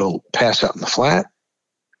the little pass out in the flat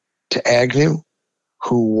to Agnew,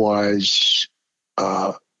 who was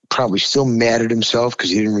probably still mad at himself because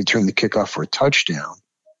he didn't return the kickoff for a touchdown,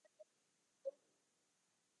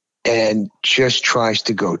 and just tries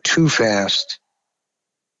to go too fast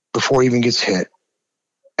before he even gets hit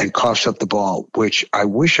and coughs up the ball, which I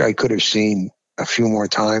wish I could have seen a few more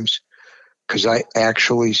times, because I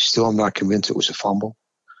actually still am not convinced it was a fumble.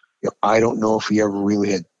 I don't know if he ever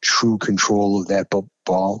really had true control of that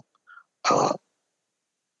ball.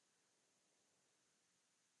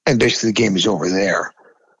 And basically the game is over there.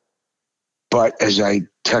 But as I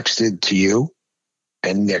texted to you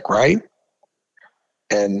and Nick Wright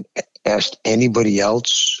and asked anybody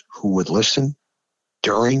else who would listen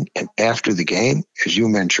during and after the game, as you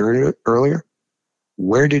mentioned earlier,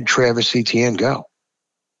 where did Travis Etienne go?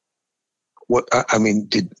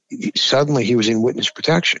 Suddenly he was in witness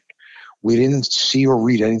protection. We didn't see or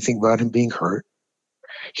read anything about him being hurt.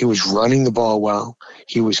 He was running the ball well.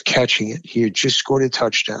 He was catching it. He had just scored a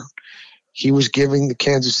touchdown. He was giving the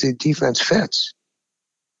Kansas City defense fits.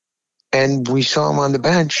 And we saw him on the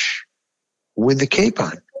bench with the cape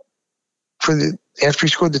on. After he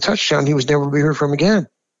scored the touchdown, he was never to be heard from again.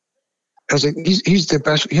 I was like, he's the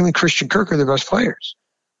best. Him and Christian Kirk are the best players.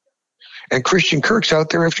 And Christian Kirk's out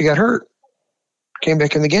there after he got hurt. Came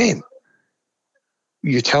back in the game.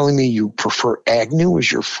 You're telling me you prefer Agnew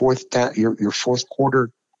as your fourth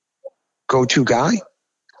quarter go-to guy?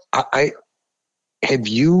 Have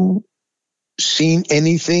you seen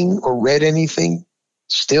anything or read anything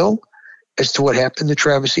still as to what happened to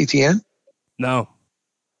Travis Etienne? No.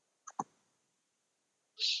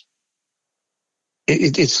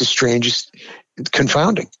 It's the strangest,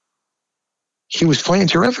 confounding. He was playing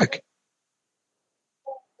terrific.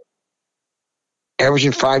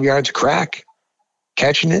 Averaging 5 yards a crack,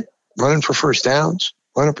 catching it, running for first downs,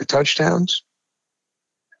 running for touchdowns.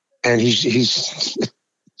 And he's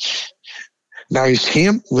now you see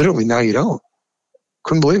him, literally now you don't.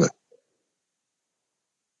 Couldn't believe it.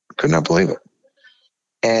 Could not believe it.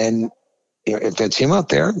 And if that's him out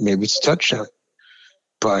there, maybe it's a touchdown.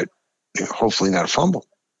 But hopefully not a fumble.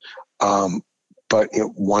 But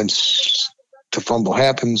once the fumble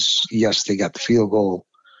happens, yes, they got the field goal,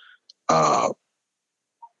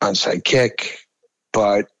 onside kick.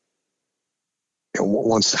 But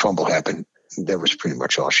once the fumble happened, that was pretty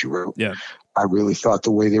much all she wrote. Yeah. I really thought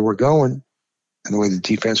the way they were going and the way the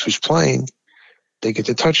defense was playing, they get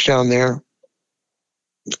the touchdown there.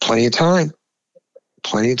 Plenty of time.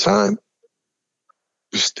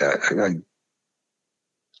 Just I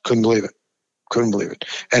couldn't believe it.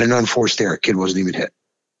 And an unforced error. Kid wasn't even hit.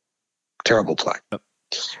 Terrible play. Yep.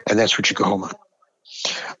 And that's what you go home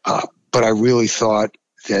on. But I really thought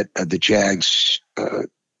that the Jags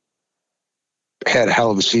had a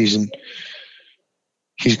hell of a season.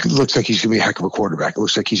 He looks like he's going to be a heck of a quarterback. It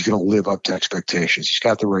looks like he's going to live up to expectations. He's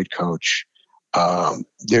got the right coach.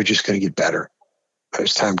 They're just going to get better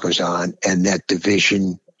as time goes on. And that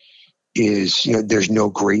division is, there's no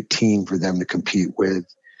great team for them to compete with.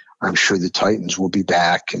 I'm sure the Titans will be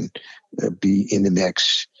back and be in the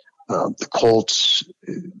mix. The Colts,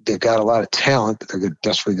 they've got a lot of talent, but they're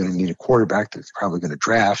desperately going to need a quarterback that they're probably going to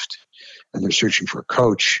draft, and they're searching for a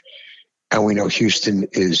coach. And we know Houston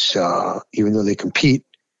is, even though they compete,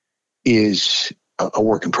 is a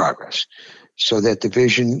work in progress. So that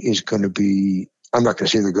division is going to be, I'm not going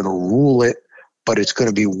to say they're going to rule it, but it's going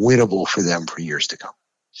to be winnable for them for years to come.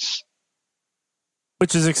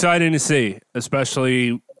 Which is exciting to see,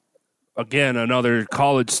 especially, again, another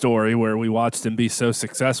college story where we watched him be so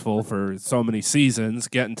successful for so many seasons,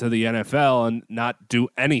 get into the NFL and not do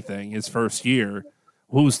anything his first year.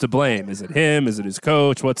 Who's to blame? Is it him? Is it his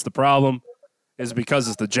coach? What's the problem? Is it because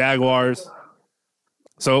it's the Jaguars?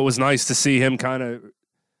 So it was nice to see him kind of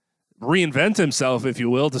reinvent himself, if you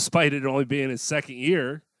will, despite it only being his second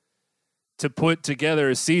year, to put together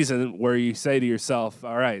a season where you say to yourself,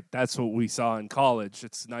 all right, that's what we saw in college.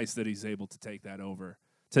 It's nice that he's able to take that over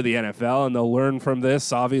to the NFL, and they'll learn from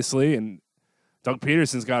this, obviously. And Doug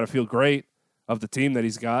Peterson's got to feel great of the team that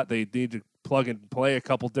he's got. They need to plug and play a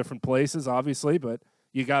couple different places, obviously, but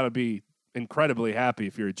you got to be incredibly happy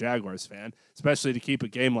if you're a Jaguars fan, especially to keep a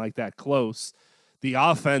game like that close. The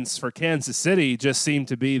offense for Kansas City just seemed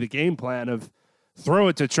to be the game plan of throw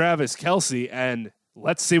it to Travis Kelce and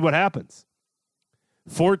let's see what happens.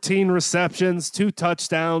 14 receptions, 2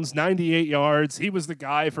 touchdowns, 98 yards. He was the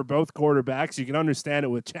guy for both quarterbacks. You can understand it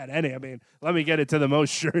with Chad Henne. I mean, let me get it to the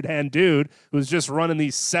most sure-hand dude who's just running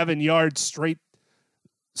these 7-yard straight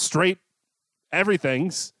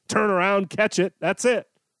everything's. Turn around, catch it. That's it.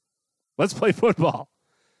 Let's play football.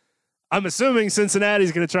 I'm assuming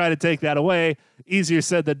Cincinnati's going to try to take that away. Easier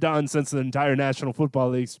said than done since the entire National Football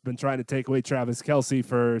League's been trying to take away Travis Kelce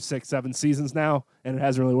for 6-7 seasons now, and it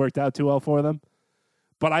hasn't really worked out too well for them.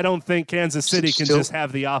 But I don't think Kansas City can just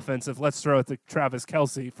have the offensive, let's throw it to Travis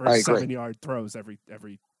Kelce for 7-yard throws every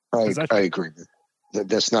possession. I agree.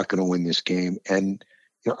 That's not going to win this game. And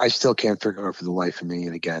I still can't figure out for the life of me.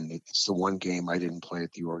 And again, it's the one game I didn't play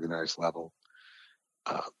at the organized level.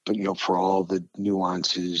 But for all the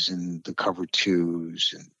nuances and the cover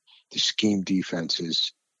twos and the scheme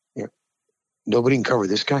defenses, nobody can cover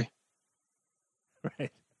this guy.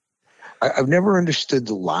 Right. I've never understood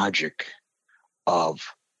the logic of,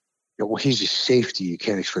 well, he's a safety. You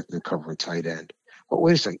can't expect him to cover a tight end. But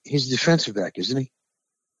wait a second. He's a defensive back, isn't he?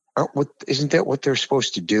 Isn't that what they're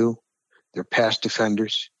supposed to do? They're pass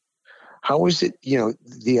defenders. How is it,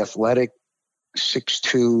 the athletic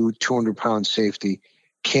 6'2", 200-pound safety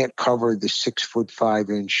can't cover the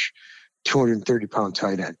 6'5", 230-pound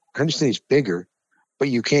tight end? I understand he's bigger, but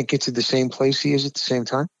you can't get to the same place he is at the same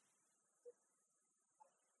time.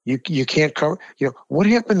 You can't cover. What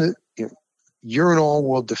happened to you're an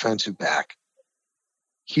all-world defensive back.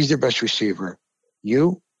 He's their best receiver.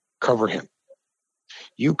 You cover him.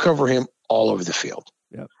 You cover him all over the field.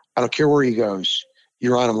 Yep. I don't care where he goes.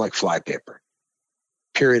 You're on him like flypaper.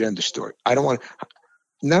 Period. End of story. I don't want.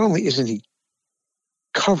 Not only isn't he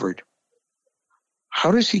covered,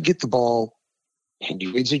 how does he get the ball? Andy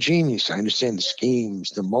Reid's a genius. I understand the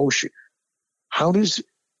schemes, the motion. How does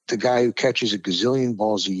the guy who catches a gazillion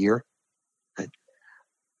balls a year, right,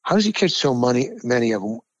 how does he catch so many of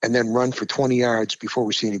them and then run for 20 yards before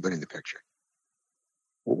we see anybody in the picture?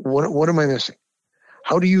 What am I missing?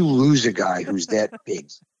 How do you lose a guy who's that big?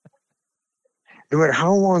 No matter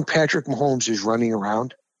how long Patrick Mahomes is running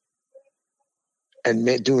around and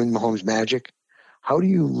doing Mahomes magic, how do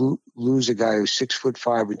you lose a guy who's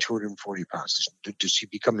 6'5" and 240 pounds? Does he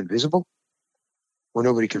become invisible where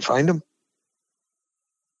nobody can find him?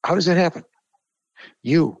 How does that happen?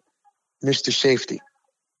 You, Mr. Safety,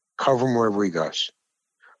 cover him wherever he goes.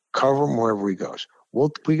 Cover him wherever he goes.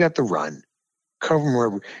 We got the run. Cover him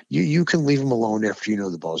wherever. You can leave him alone after you know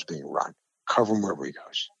the ball's being run. Cover him wherever he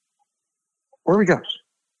goes. Wherever he goes.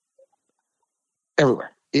 Everywhere.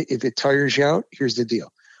 If it tires you out, here's the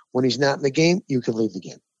deal. When he's not in the game, you can leave the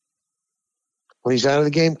game. When he's out of the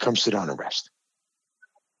game, come sit down and rest.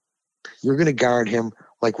 You're going to guard him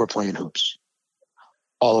like we're playing hoops.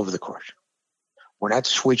 All over the court. We're not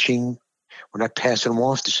switching. We're not passing him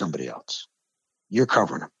off to somebody else. You're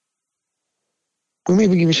covering him. We may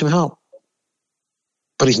even give you some help.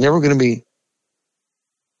 But he's never going to be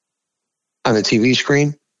on the TV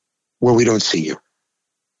screen where we don't see you.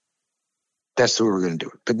 That's the way we're going to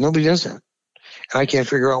do it. But nobody does that. And I can't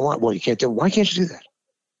figure out why. Well, you can't do it. Why can't you do that?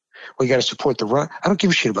 Well, you got to support the run. I don't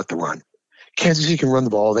give a shit about the run. Kansas City can run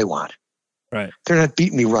the ball all they want. Right. They're not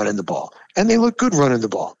beating me running the ball. And they look good running the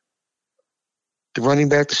ball. The running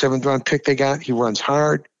back, the 7th-round pick they got, he runs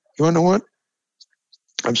hard. You want to know what?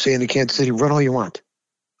 I'm saying to Kansas City, run all you want.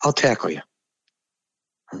 I'll tackle you.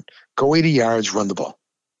 Go 80 yards, run the ball.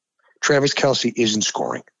 Travis Kelce isn't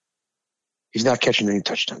scoring. He's not catching any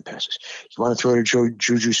touchdown passes. You want to throw to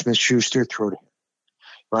Juju Smith-Schuster, throw to him.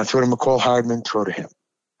 You want to throw to McCall Hardman, throw to him.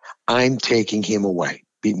 I'm taking him away.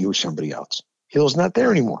 Beat me with somebody else. Hill's not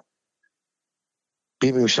there anymore.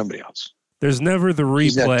 Beat me with somebody else. There's never the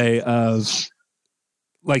replay of,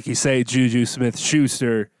 like you say, Juju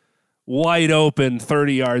Smith-Schuster wide open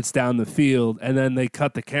 30 yards down the field, and then they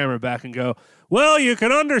cut the camera back and go, well, you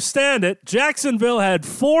can understand it. Jacksonville had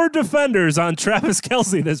 4 defenders on Travis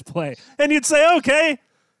Kelce this play. And you'd say, okay,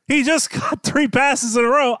 he just got 3 passes in a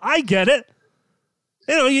row. I get it.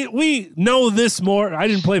 We know this more. I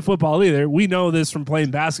didn't play football either. We know this from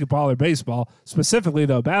playing basketball or baseball, specifically,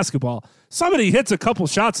 though, basketball. Somebody hits a couple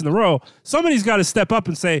shots in a row. Somebody's got to step up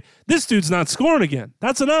and say, this dude's not scoring again.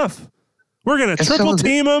 That's enough. We're going to triple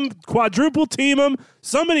team him, quadruple team him.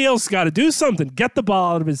 Somebody else got to do something. Get the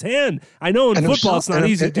ball out of his hand. I know in football it's not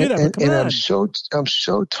easy to do that, but come on. I'm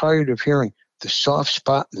so tired of hearing the soft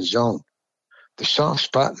spot in the zone. The soft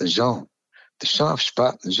spot in the zone. The soft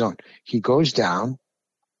spot in the zone. He goes down.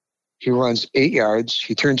 He runs 8 yards.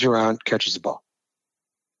 He turns around, catches the ball.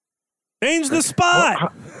 Change the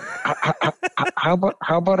spot.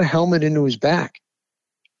 How about a helmet into his back?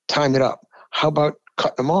 Time it up. How about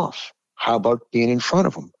cutting him off? How about being in front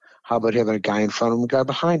of him? How about having a guy in front of him, a guy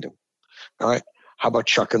behind him? All right. How about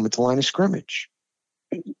chucking him at the line of scrimmage?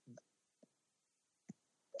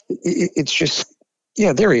 It's just,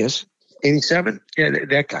 yeah, there he is. 87. Yeah,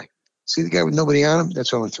 that guy. See the guy with nobody on him?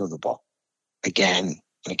 That's how I'm going to throw the ball. Again,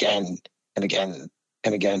 and again, and again,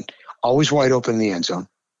 and again. Always wide open in the end zone.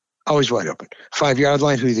 Always wide open. 5-yard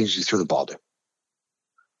line, who do you think he threw the ball to?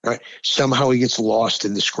 All right. Somehow he gets lost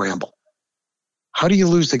in the scramble. How do you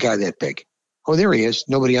lose the guy that big? Oh, there he is.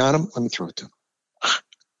 Nobody on him. Let me throw it to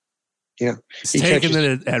him. He's taking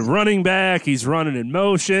it at running back. He's running in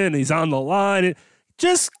motion. He's on the line.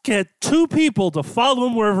 Just get 2 people to follow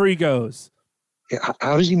him wherever he goes.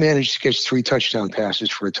 How does he manage to catch 3 touchdown passes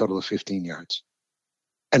for a total of 15 yards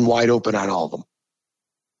and wide open on all of them?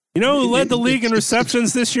 You know who led the league in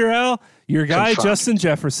receptions this year, Al? Your guy, Justin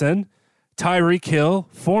Jefferson, Tyreek Hill,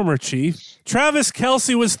 former Chief. Travis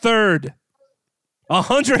Kelce was third.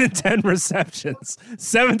 110 receptions,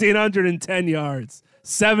 1,710 yards,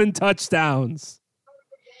 7 touchdowns.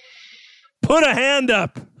 Put a hand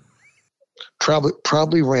up.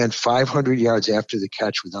 Probably ran 500 yards after the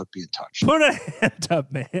catch without being touched. Put a hand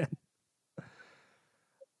up, man.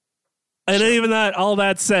 And even that, all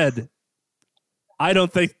that said, I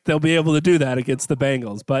don't think they'll be able to do that against the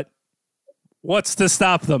Bengals. But what's to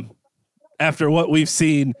stop them after what we've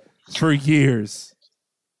seen for years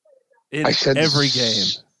in every game?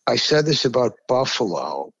 I said this about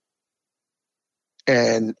Buffalo,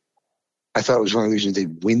 and I thought it was one of the reasons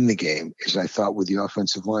they'd win the game, is I thought with the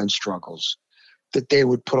offensive line struggles that they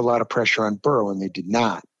would put a lot of pressure on Burrow, and they did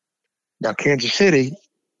not. Now, Kansas City,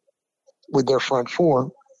 with their front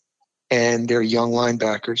four and their young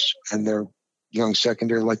linebackers and their young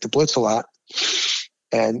secondary, like to blitz a lot,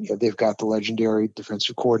 and they've got the legendary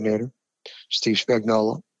defensive coordinator, Steve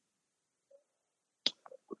Spagnuolo.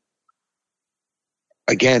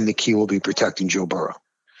 Again, the key will be protecting Joe Burrow.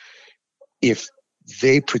 If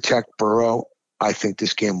they protect Burrow, I think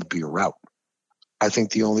this game will be a rout. I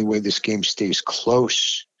think the only way this game stays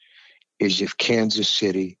close is if Kansas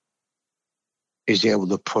City is able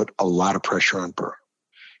to put a lot of pressure on Burrow.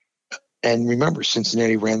 And remember,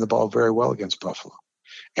 Cincinnati ran the ball very well against Buffalo.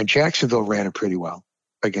 And Jacksonville ran it pretty well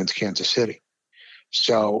against Kansas City.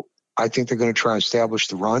 So I think they're going to try and establish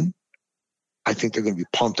the run. I think they're going to be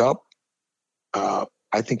pumped up.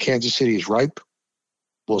 I think Kansas City is ripe.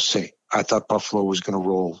 We'll see. I thought Buffalo was going to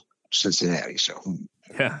roll Cincinnati. So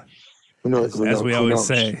yeah. As we always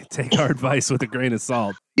say, take our advice with a grain of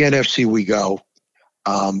salt. The NFC we go.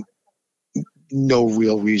 No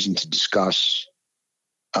real reason to discuss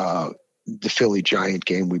the Philly Giant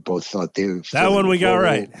game. We both thought that one we got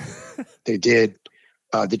right. They did.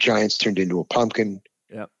 The Giants turned into a pumpkin.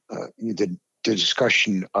 Yep. The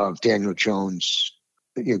discussion of Daniel Jones,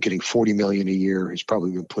 getting $40 million a year has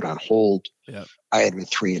probably been put on hold. Yep. I had him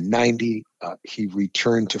at 3-90. He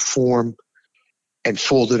returned to form and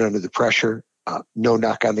folded under the pressure. No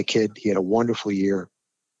knock on the kid. He had a wonderful year.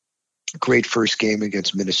 Great first game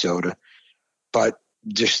against Minnesota, but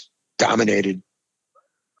just dominated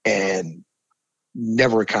and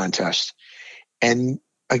never a contest. And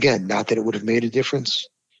again, not that it would have made a difference,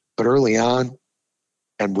 but early on,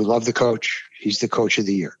 and we love the coach. He's the coach of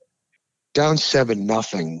the year. Down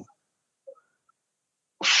 7-0,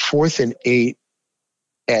 4th and 8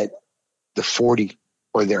 at the 40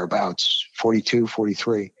 or thereabouts, 42,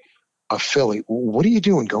 43 of Philly. What are you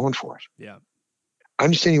doing going for it? Yeah. I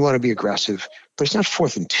understand you want to be aggressive, but it's not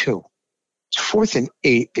 4th and 2. It's 4th and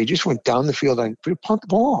 8. They just went down the field and punt the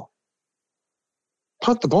ball.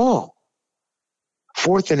 Punt the ball.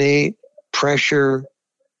 4th and 8, pressure,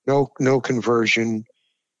 no conversion.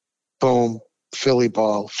 Boom, Philly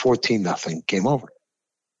ball, 14-0, game over.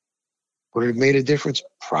 Would it have made a difference?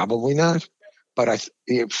 Probably not. But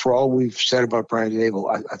for all we've said about Brian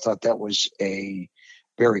Daboll, I thought that was a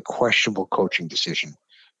very questionable coaching decision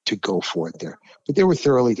to go for it there. But they were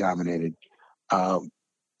thoroughly dominated.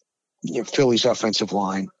 Philly's offensive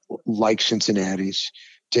line, like Cincinnati's,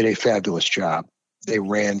 did a fabulous job. They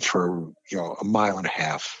ran for a mile and a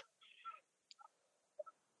half.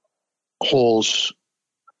 Holes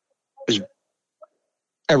is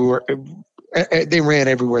everywhere. They ran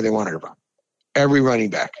everywhere they wanted to run. Every running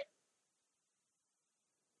back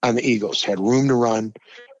on the Eagles had room to run.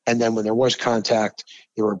 And then when there was contact,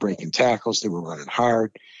 they were breaking tackles. They were running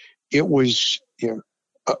hard. It was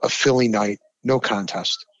a Philly night, no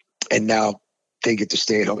contest. And now they get to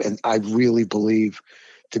stay at home. And I really believe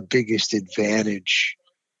the biggest advantage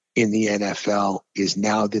in the NFL is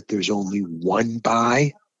now that there's only one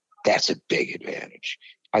bye. That's a big advantage.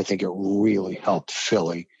 I think it really helped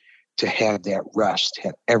Philly to have that rest,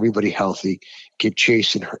 have everybody healthy, get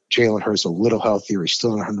Jalen Hurts a little healthier. He's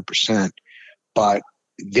still not 100%, but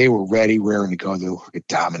they were ready, raring to go. They were a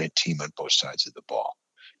dominant team on both sides of the ball.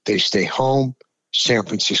 They stay home. San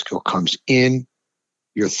Francisco comes in.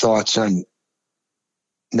 Your thoughts on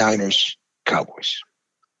Niners, Cowboys?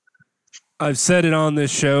 I've said it on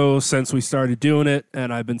this show since we started doing it,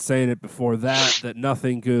 and I've been saying it before that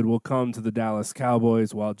nothing good will come to the Dallas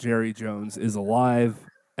Cowboys while Jerry Jones is alive.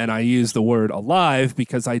 And I use the word alive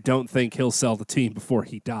because I don't think he'll sell the team before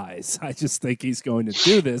he dies. I just think he's going to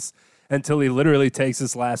do this until he literally takes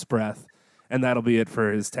his last breath, and that'll be it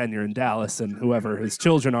for his tenure in Dallas, and whoever his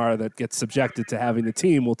children are that gets subjected to having the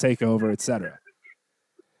team will take over, etc.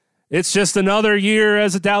 It's just another year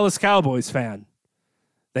as a Dallas Cowboys fan.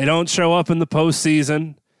 They don't show up in the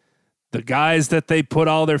postseason. The guys that they put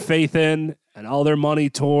all their faith in and all their money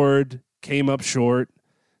toward came up short.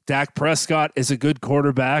 Dak Prescott is a good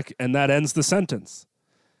quarterback, and that ends the sentence.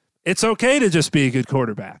 It's okay to just be a good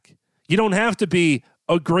quarterback. You don't have to be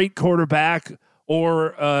a great quarterback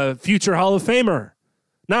or a future Hall of Famer.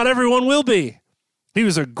 Not everyone will be. He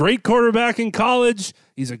was a great quarterback in college.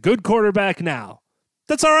 He's a good quarterback now.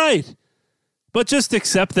 That's all right. But just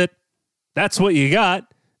accept that that's what you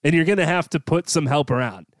got, and you're going to have to put some help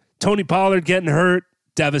around. Tony Pollard getting hurt,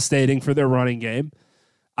 devastating for their running game.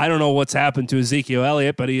 I don't know what's happened to Ezekiel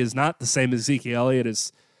Elliott, but he is not the same Ezekiel Elliott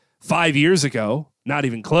as 5 years ago. Not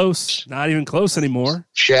even close. Not even close anymore.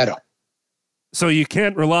 Shadow. So you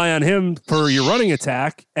can't rely on him for your running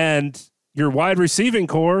attack, and your wide receiving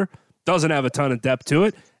core doesn't have a ton of depth to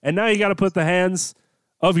it. And now you got to put the hands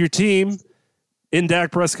of your team in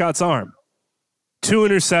Dak Prescott's arm. 2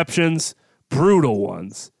 interceptions, brutal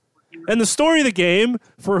ones. And the story of the game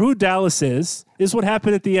for who Dallas is what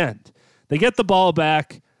happened at the end. They get the ball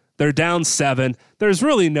back. They're down 7. There's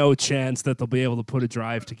really no chance that they'll be able to put a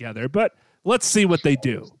drive together, but let's see what they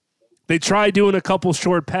do. They try doing a couple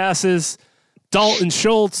short passes. Dalton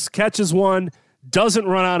Schultz catches one, doesn't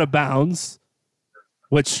run out of bounds,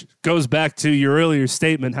 which goes back to your earlier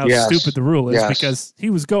statement how stupid the rule is because he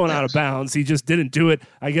was going out of bounds. He just didn't do it,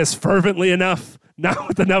 I guess, fervently enough, not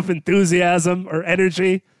with enough enthusiasm or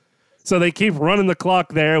energy. So they keep running the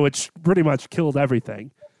clock there, which pretty much killed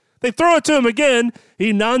everything. They throw it to him again.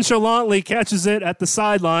 He nonchalantly catches it at the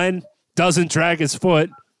sideline, doesn't drag his foot.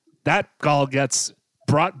 That call gets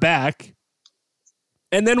brought back.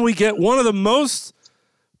 And then we get one of the most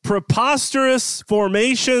preposterous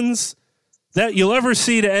formations that you'll ever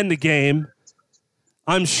see to end a game.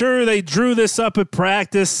 I'm sure they drew this up at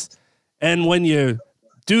practice, and when you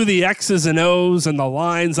do the X's and O's and the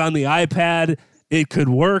lines on the iPad, it could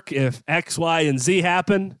work if X, Y, and Z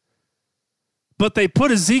happen. But they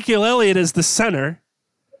put Ezekiel Elliott as the center.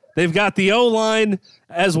 They've got the O-line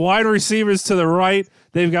as wide receivers to the right.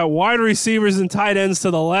 They've got wide receivers and tight ends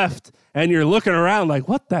to the left. And you're looking around like,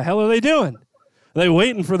 what the hell are they doing? Are they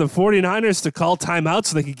waiting for the 49ers to call timeout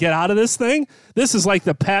so they can get out of this thing? This is like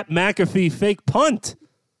the Pat McAfee fake punt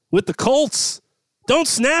with the Colts. Don't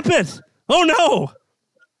snap it. Oh, no.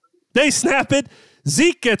 They snap it.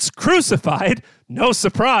 Zeke gets crucified. No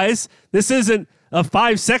surprise. This isn't a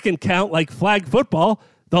 5-second count like flag football.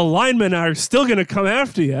 The linemen are still going to come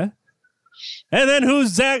after you. And then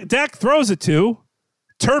who's Dak throws it to?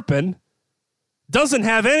 Turpin. Doesn't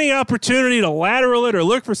have any opportunity to lateral it or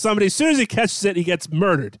look for somebody. As soon as he catches it, he gets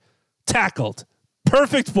murdered. Tackled.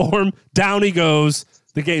 Perfect form. Down he goes.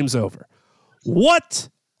 The game's over. What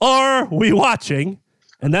are we watching?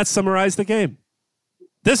 And that summarized the game.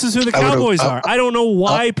 This is who the Cowboys are. I don't know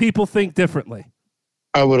why people think differently.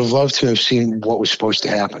 I would have loved to have seen what was supposed to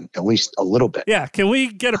happen, at least a little bit. Yeah, can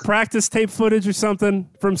we get a practice tape footage or something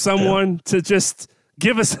from someone to just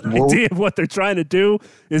give us an idea of what they're trying to do?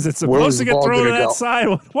 Is it supposed to get thrown to that side?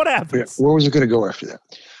 What happens? Where was it going to go after that?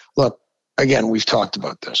 Look, again, we've talked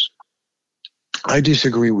about this. I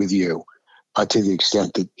disagree with you to the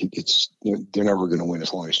extent that they're never going to win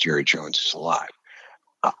as long as Jerry Jones is alive.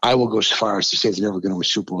 I will go so far as to say they're never going to win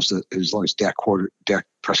Super Bowls as long as Dak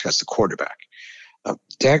Prescott's the quarterback.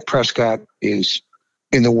 Dak Prescott is,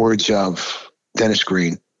 in the words of Dennis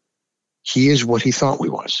Green, he is what he thought he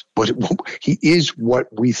was. He is what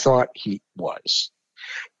we thought he was.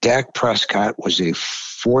 Dak Prescott was a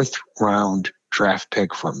 4th-round draft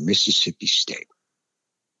pick from Mississippi State.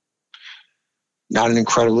 Not an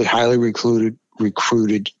incredibly highly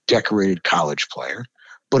recruited, decorated college player,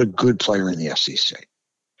 but a good player in the SEC.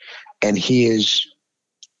 And he is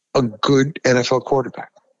a good NFL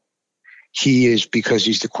quarterback. He is, because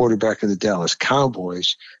he's the quarterback of the Dallas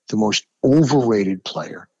Cowboys, the most overrated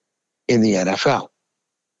player in the NFL.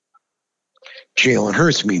 Jalen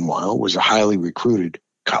Hurts, meanwhile, was a highly recruited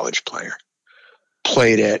college player,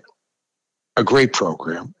 played at a great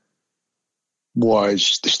program,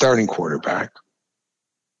 was the starting quarterback,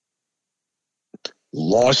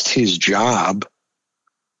 lost his job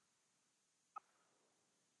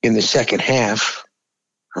in the second half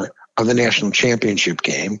of the national championship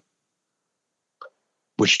game,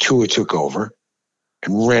 which Tua took over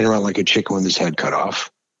and ran around like a chicken with his head cut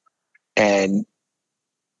off and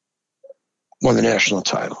won the national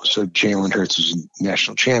title. So Jalen Hurts is a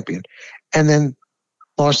national champion, and then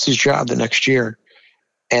lost his job the next year.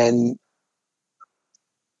 And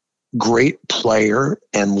great player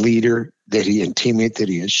and leader and teammate that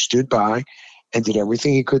he is, stood by and did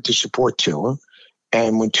everything he could to support Tua.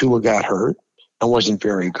 And when Tua got hurt, and wasn't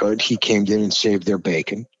very good. He came in and saved their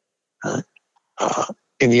bacon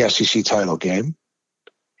in the SEC title game.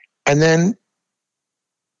 And then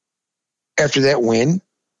after that win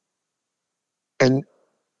and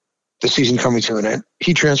the season coming to an end,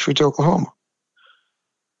 he transferred to Oklahoma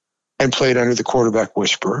and played under the quarterback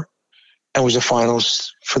whisperer and was a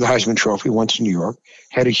finalist for the Heisman Trophy, went to New York,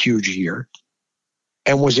 had a huge year,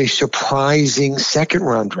 and was a surprising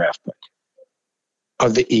second-round draft pick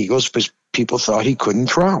of the Eagles because people thought he couldn't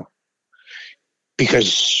throw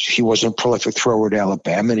because he wasn't a prolific thrower at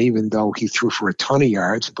Alabama. And even though he threw for a ton of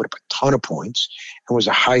yards and put up a ton of points and was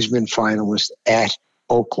a Heisman finalist at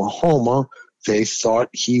Oklahoma, they thought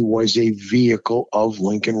he was a vehicle of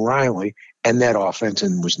Lincoln Riley and that offense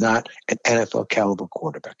and was not an NFL caliber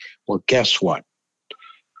quarterback. Well, guess what?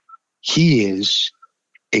 He is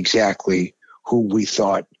exactly who we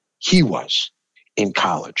thought he was in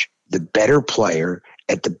college, the better player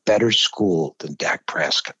at the better school than Dak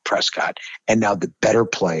Prescott, and now the better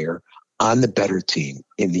player on the better team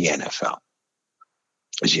in the NFL.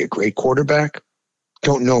 Is he a great quarterback?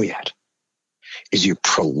 Don't know yet. Is he a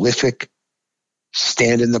prolific,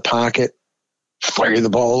 stand in the pocket, fire the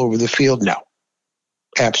ball over the field? No,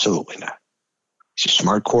 absolutely not. He's a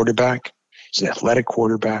smart quarterback. He's an athletic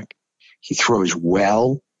quarterback. He throws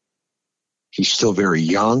well. He's still very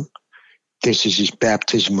young. This is his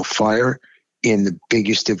baptism of fire in the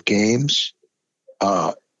biggest of games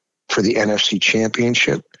for the NFC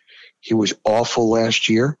Championship. He was awful last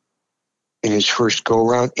year in his first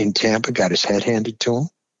go-around in Tampa, got his head handed to him,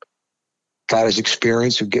 got his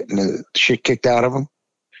experience of getting the shit kicked out of him,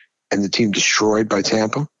 and the team destroyed by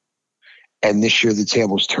Tampa. And this year the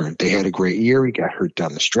tables turned. They had a great year. He got hurt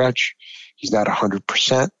down the stretch. He's not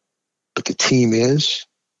 100%, but the team is.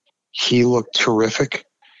 He looked terrific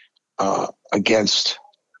against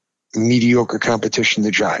mediocre competition,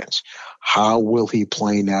 the Giants. How will he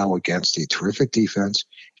play now against a terrific defense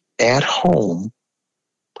at home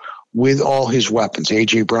with all his weapons?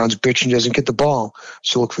 A.J. Brown's bitching, doesn't get the ball,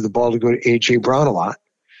 so look for the ball to go to A.J. Brown a lot.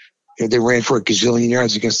 They ran for a gazillion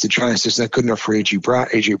yards against the Giants. That's not good enough for A.J. Brown.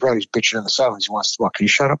 A.J. Brown, he's bitching on the sidelines. He wants the ball. Can you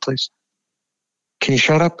shut up, please? Can you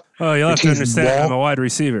shut up? Oh, you'll have to understand I'm a wide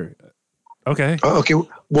receiver. Okay. Okay.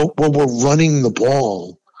 Well, we're running the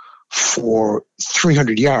ball for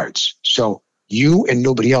 300 yards. So you and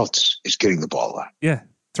nobody else is getting the ball out. Yeah.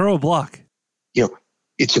 Throw a block. You know,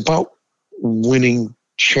 it's about winning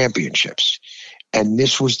championships. And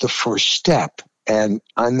this was the first step. And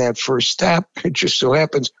on that first step, it just so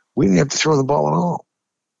happens we didn't have to throw the ball at all.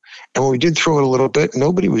 And when we did throw it a little bit,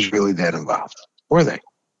 nobody was really that involved, were they?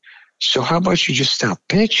 So how about you just stop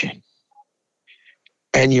pitching?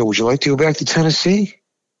 And, would you like to go back to Tennessee?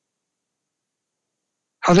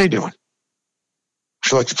 How they doing?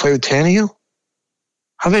 Would you like to play with Tannehill?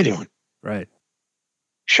 How they doing? Right.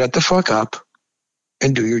 Shut the fuck up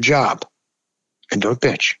and do your job. And don't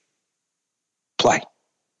bitch. Play.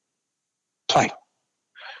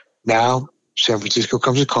 Now, San Francisco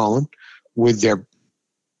comes a calling with their,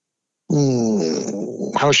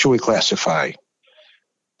 how should we classify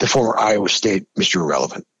the former Iowa State Mr.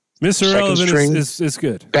 Irrelevant? Mr. Irrelevant is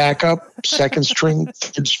good. Backup, second string,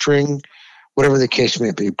 third string, whatever the case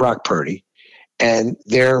may be, Brock Purdy. And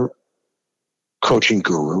their coaching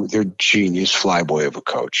guru, their genius flyboy of a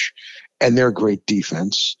coach, and their great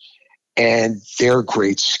defense, and their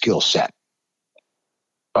great skill set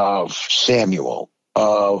of Samuel,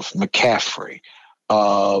 of McCaffrey,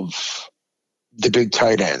 of the big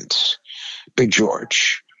tight ends, Big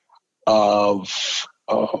George, of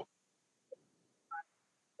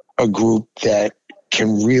a group that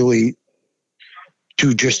can really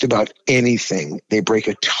do just about anything. They break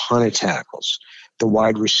a ton of tackles. The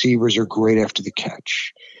wide receivers are great after the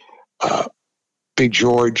catch. Big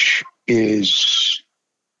George is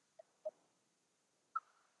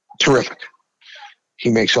terrific. He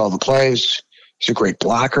makes all the plays. He's a great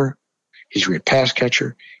blocker. He's a great pass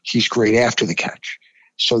catcher. He's great after the catch.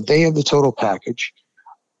 So they have the total package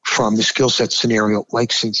from the skill set scenario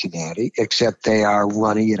like Cincinnati, except they are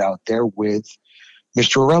running it out there with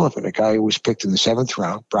Mr. Irrelevant, a guy who was picked in the 7th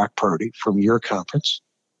round, Brock Purdy, from your conference.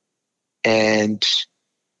 And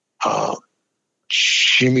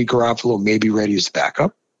Jimmy Garoppolo may be ready as the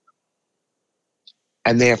backup.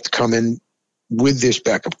 And they have to come in with this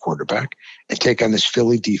backup quarterback and take on this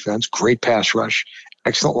Philly defense, great pass rush,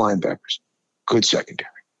 excellent linebackers, good secondary.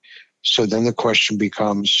 So then the question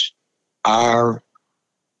becomes, are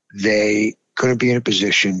they going to be in a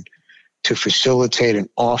position to facilitate an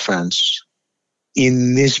offense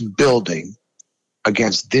in this building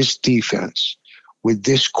against this defense with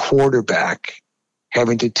this quarterback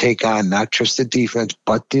having to take on not just the defense,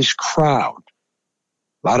 but this crowd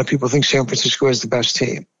A lot of people think San Francisco has the best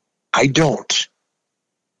team. I don't.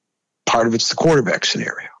 Part of it's the quarterback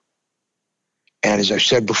scenario. And as I've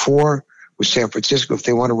said before, with San Francisco, if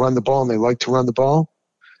they want to run the ball and they like to run the ball,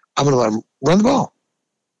 I'm going to let them run the ball.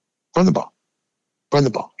 Run the ball. Run the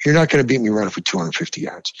ball. You're not going to beat me running for 250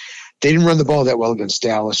 yards. They didn't run the ball that well against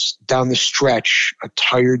Dallas. Down the stretch, a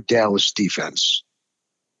tired Dallas defense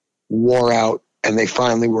wore out, and they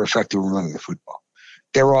finally were effective in running the football.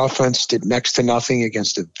 Their offense did next to nothing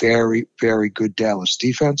against a very, very good Dallas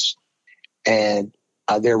defense, and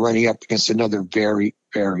they're running up against another very,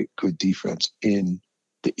 very good defense in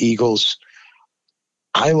the Eagles.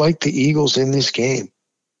 I like the Eagles in this game.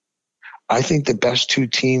 I think the best two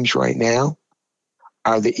teams right now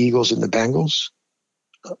are the Eagles and the Bengals.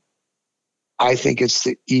 I think it's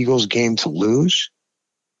the Eagles' game to lose.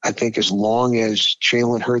 I think as long as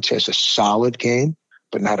Jalen Hurts has a solid game,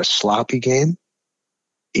 but not a sloppy game,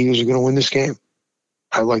 Eagles are going to win this game.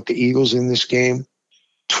 I like the Eagles in this game,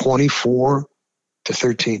 24-13.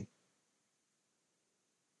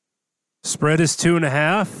 Spread is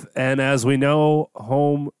 2.5, and as we know,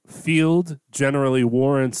 home field generally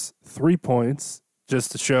warrants 3 points,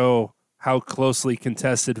 just to show how closely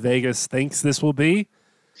contested Vegas thinks this will be.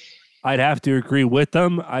 I'd have to agree with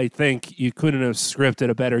them. I think you couldn't have scripted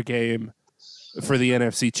a better game for the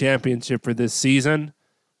NFC Championship for this season.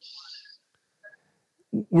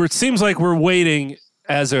 Where it seems like we're waiting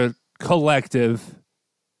as a collective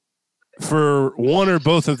for one or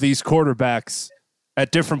both of these quarterbacks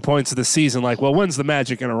at different points of the season. Like, well, when's the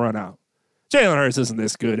magic going to run out? Jalen Hurts isn't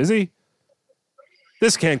this good, is he?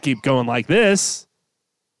 This can't keep going like this.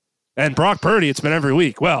 And Brock Purdy, it's been every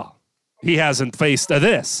week. Well, he hasn't faced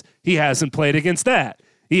this. He hasn't played against that.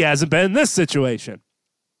 He hasn't been in this situation.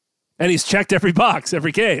 And he's checked every box,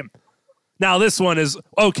 every game. Now this one is,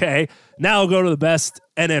 okay, now go to the best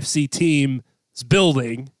NFC team's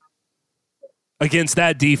building against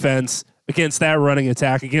that defense, against that running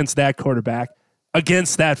attack, against that quarterback,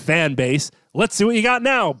 against that fan base. Let's see what you got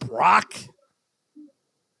now, Brock.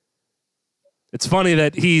 It's funny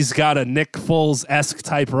that he's got a Nick Foles-esque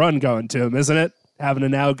type run going to him, isn't it? Having to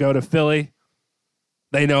now go to Philly.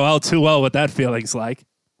 They know all too well what that feeling's like.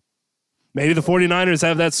 Maybe the 49ers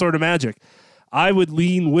have that sort of magic. I would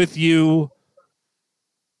lean with you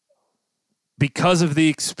because of the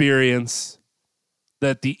experience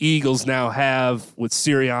that the Eagles now have with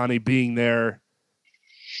Sirianni being there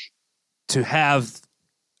to have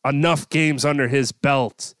enough games under his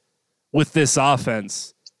belt with this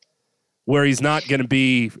offense where he's not going to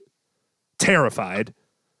be terrified.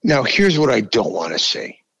 Now, here's what I don't want to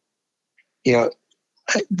see. You know,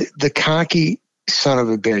 the cocky son of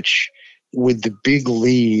a bitch with the big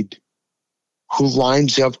lead who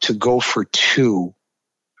lines up to go for two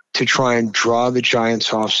to try and draw the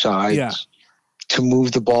Giants off sides, to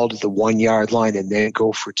move the ball to the 1 yard line and then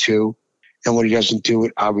go for two. And when he doesn't do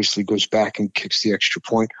it, obviously goes back and kicks the extra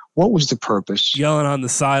point. What was the purpose? Yelling on the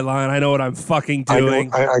sideline. I know what I'm fucking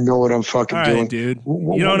doing. I know what I'm fucking all doing. Right, dude.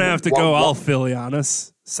 You don't have to go all Philly on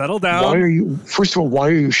us. Settle down. First of all, why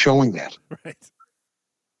are you showing that? Right.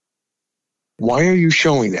 Why are you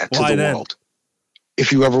showing that to the world?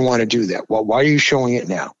 If you ever want to do that, well, why are you showing it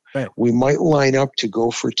now? Right. We might line up to go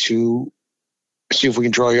for two, see if we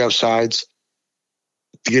can draw you off sides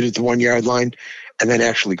to get it to the 1 yard line, and then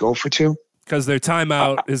actually go for two. Because their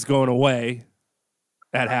timeout is going away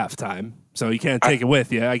at halftime, so you can't take it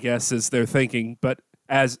with you, I guess, is their thinking. But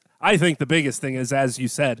as I think the biggest thing is, as you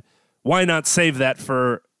said, why not save that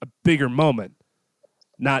for a bigger moment,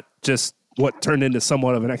 not just what turned into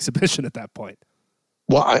somewhat of an exhibition at that point?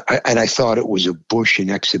 Well, I thought it was a Bush and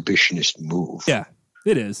exhibitionist move. Yeah,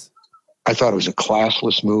 it is. I thought it was a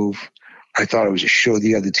classless move. I thought it was a show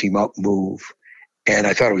the other team up move. And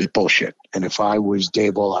I thought it was bullshit. And if I was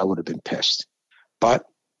Daboll, I would have been pissed. But,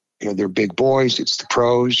 you know, they're big boys. It's the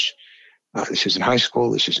pros. This isn't high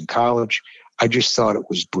school. This isn't college. I just thought it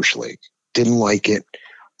was Bush League. Didn't like it.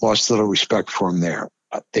 Lost a little respect for them there.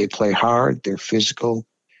 They play hard. They're physical.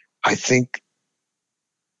 I think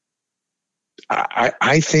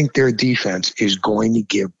their defense is going to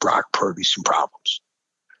give Brock Purdy some problems.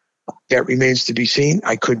 That remains to be seen.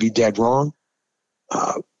 I could be dead wrong.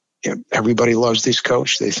 Everybody loves this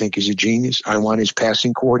coach. They think he's a genius. I want his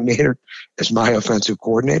passing coordinator as my offensive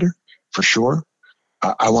coordinator, for sure.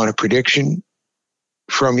 I want a prediction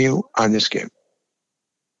from you on this game.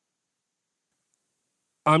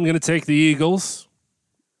 I'm going to take the Eagles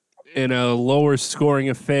in a lower scoring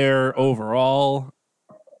affair overall.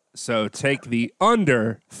 So take the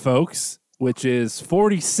under, folks, which is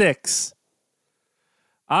 46.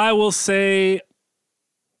 I will say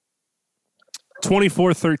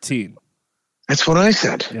 24-13. That's what I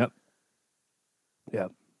said. Yep.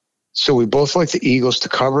 So we both like the Eagles to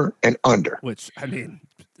cover and under. Which, I mean,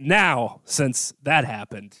 now, since that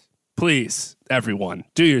happened, please, everyone,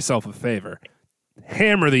 do yourself a favor.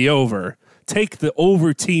 Hammer the over. Take the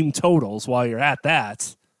over team totals while you're at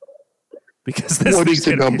that. Because this is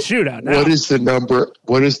going to be a shootout now. What is the number?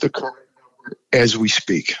 What is the current number as we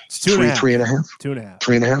speak? It's 2.5. 3.5? 2.5.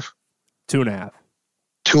 3.5? 2.5.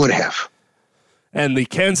 2.5. And the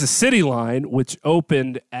Kansas City line, which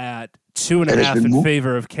opened at 2.5 in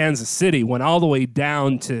favor of Kansas City, went all the way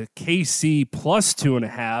down to KC plus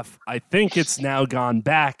 2.5. I think it's now gone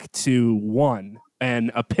back to 1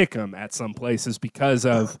 and a pick 'em at some places because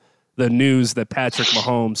of the news that Patrick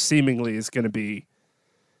Mahomes seemingly is going to be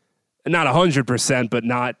not 100%, but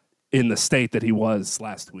not in the state that he was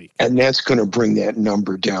last week. And that's going to bring that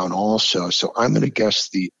number down also. So I'm going to guess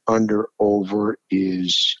the under-over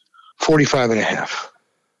is 45.5.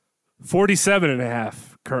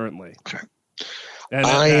 47.5 currently. Okay. And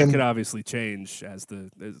that could obviously change as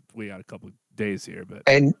we got a couple of days here. But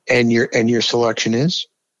and your selection is?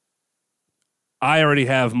 I already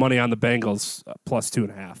have money on the Bengals plus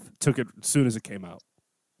 2.5. Took it as soon as it came out.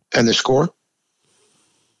 And the score?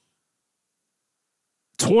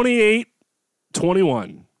 28-21.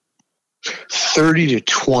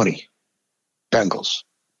 30-20. Bengals.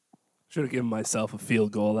 Should have given myself a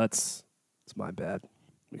field goal. That's my bad.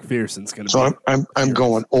 McPherson's going to. So I'm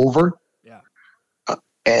going over. Yeah.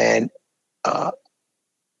 And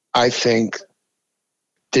I think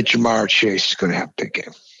that Jamar Chase is going to have a big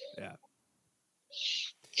game. Yeah.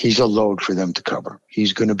 He's a load for them to cover.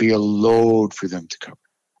 He's going to be a load for them to cover.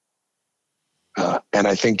 And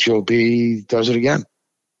I think Joe B does it again.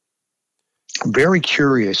 I'm very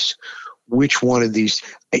curious which one of these.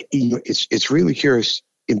 It's really curious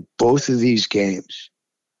in both of these games,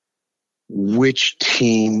 which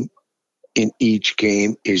team in each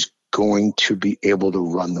game is going to be able to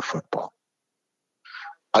run the football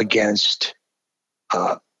against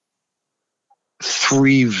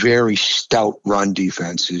three very stout run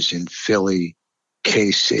defenses in Philly,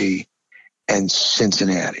 KC, and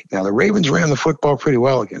Cincinnati. Now, the Ravens ran the football pretty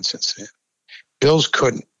well against Cincinnati. Bills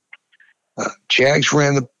couldn't. Jags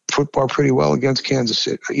ran the football pretty well against Kansas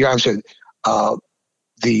City. Yeah, I'm saying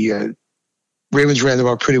the Ravens ran the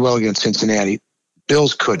ball pretty well against Cincinnati.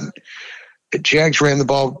 Bills couldn't. The Jags ran the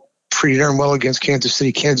ball pretty darn well against Kansas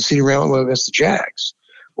City. Kansas City ran well against the Jags.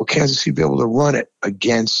 Will Kansas City be able to run it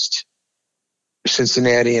against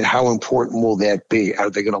Cincinnati, and how important will that be? Are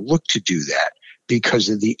they going to look to do that because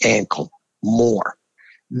of the ankle more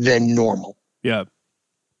than normal? Yeah.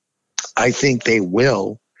 I think they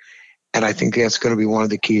will, and I think that's going to be one of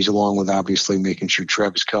the keys, along with obviously making sure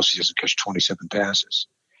Travis Kelce doesn't catch 27 passes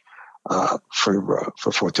for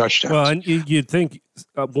 4 touchdowns. Well, and you'd think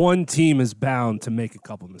one team is bound to make a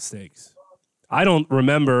couple mistakes. I don't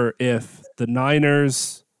remember if the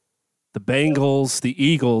Niners, the Bengals, the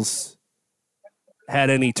Eagles had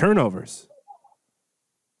any turnovers.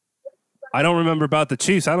 I don't remember about the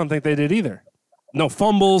Chiefs. I don't think they did either. No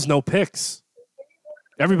fumbles, no picks.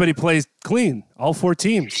 Everybody plays clean, all 4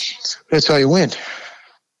 teams. That's how you win.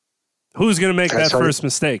 Who's going to make that first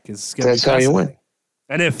mistake? That's how you win.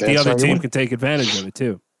 And if the other team can take advantage of it,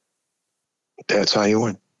 too. That's how you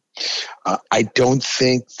win. I don't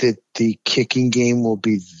think that the kicking game will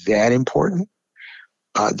be that important.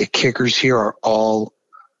 The kickers here are all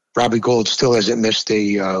 – Robbie Gould still hasn't missed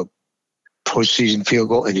a postseason field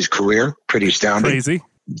goal in his career. Pretty astounding. Crazy.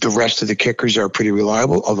 The rest of the kickers are pretty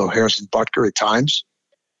reliable, although Harrison Butker at times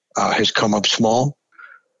has come up small.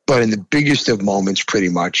 But in the biggest of moments, pretty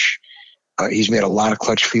much, he's made a lot of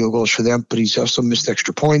clutch field goals for them, but he's also missed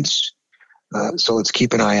extra points. So let's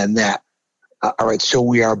keep an eye on that. All right, so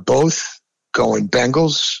we are both going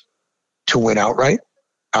Bengals to win outright,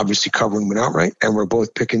 obviously covering win outright, and we're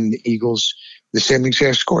both picking the Eagles the same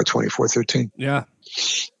exact score, 24-13. Yeah.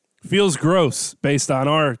 Feels gross based on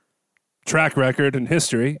our track record and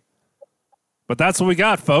history, but that's what we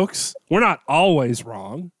got, folks. We're not always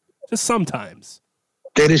wrong, just sometimes.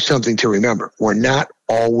 That is something to remember. We're not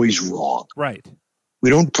always wrong. Right.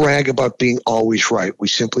 We don't brag about being always right. We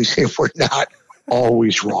simply say we're not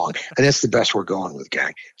always wrong. And that's the best we're going with,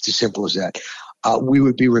 gang. It's as simple as that. We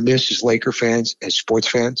would be remiss as Laker fans, as sports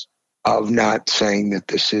fans, of not saying that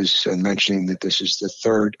this is, and mentioning that this is the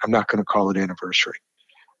third, I'm not going to call it anniversary,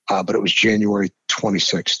 but it was January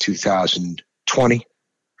 26, 2020,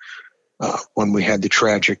 when we had the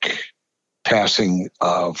tragic passing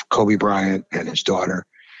of Kobe Bryant and his daughter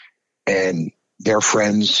and their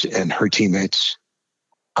friends and her teammates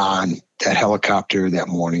on that helicopter that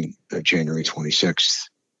morning, January 26th,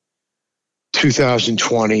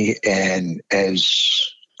 2020, and as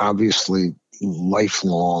obviously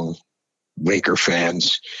lifelong Laker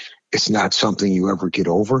fans, it's not something you ever get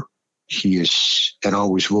over. He is and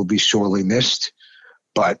always will be sorely missed.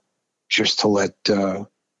 But just to let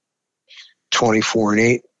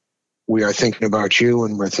 24-8, we are thinking about you,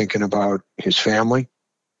 and we're thinking about his family.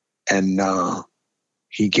 And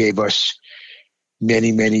he gave us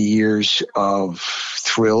many, many years of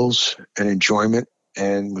thrills and enjoyment,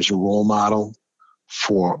 and was a role model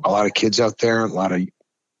for a lot of kids out there, a lot of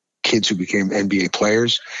kids who became NBA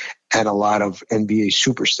players, and a lot of NBA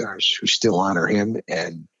superstars who still honor him.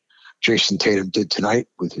 And Jason Tatum did tonight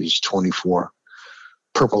with his 24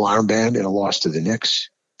 purple armband and a loss to the Knicks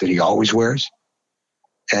that he always wears.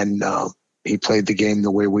 And he played the game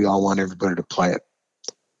the way we all want everybody to play it.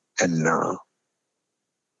 And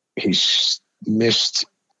he's missed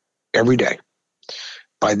every day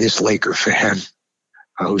by this Laker fan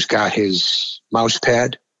who's got his mouse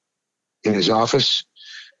pad in his office.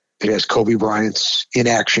 It has Kobe Bryant's in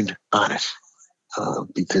action on it,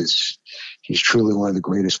 because he's truly one of the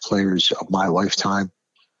greatest players of my lifetime,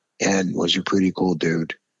 and was a pretty cool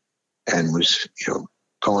dude, and was,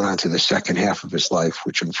 going on to the second half of his life,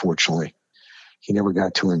 which unfortunately he never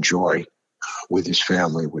got to enjoy with his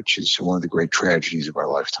family, which is one of the great tragedies of our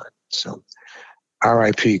lifetime. So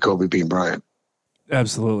R.I.P. Kobe Bean Bryant.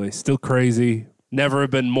 Absolutely. Still crazy. Never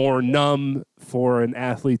been more numb for an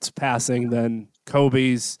athlete's passing than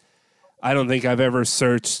Kobe's. I don't think I've ever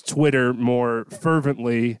searched Twitter more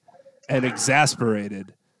fervently and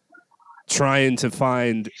exasperated, trying to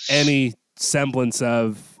find any semblance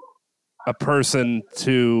of a person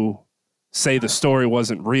to say the story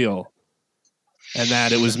wasn't real and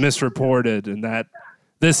that it was misreported and that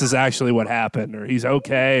this is actually what happened, or he's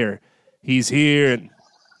okay, or he's here, and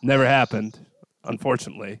never happened,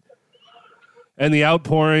 unfortunately. And the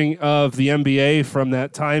outpouring of the NBA from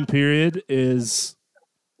that time period is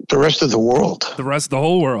the rest of the world. The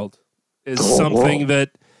whole world is something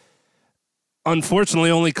that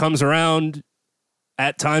unfortunately only comes around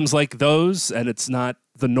at times like those, and it's not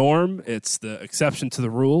the norm. It's the exception to the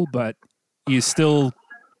rule, but you still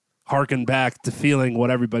harken back to feeling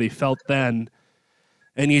what everybody felt then.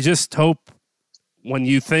 And you just hope, when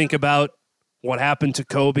you think about what happened to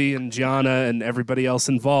Kobe and Gianna and everybody else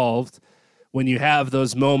involved, when you have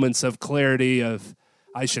those moments of clarity of,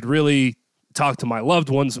 I should really talk to my loved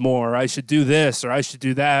ones more, I should do this, or I should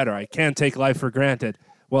do that, or I can't take life for granted.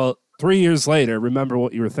 Well, 3 years later, remember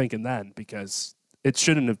what you were thinking then, because it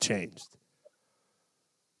shouldn't have changed.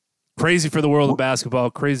 Crazy for the world of basketball,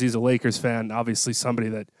 crazy as a Lakers fan, obviously somebody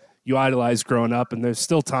that you idolized growing up, and there's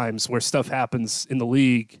still times where stuff happens in the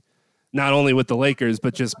league, not only with the Lakers,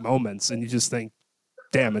 but just moments, and you just think,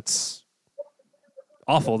 damn, it's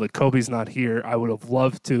awful that Kobe's not here. I would have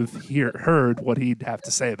loved to have heard what he'd have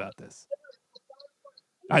to say about this.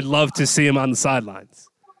 I'd love to see him on the sidelines.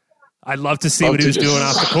 I'd love to see what he was doing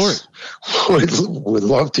off the court. Would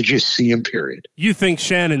love to just see him, period. You think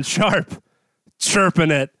Shannon Sharp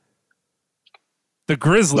chirping at the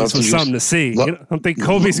Grizzlies was something to see. You don't think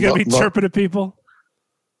Kobe's going to be chirping at people?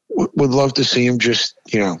 Would love to see him just,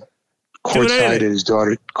 courtside at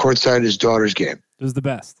his daughter's game. It was the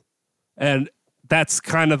best. And that's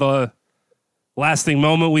kind of the lasting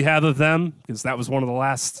moment we have of them, because that was one of the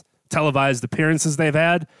last televised appearances they've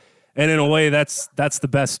had. And in a way, that's the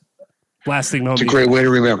best lasting moment. It's a great way to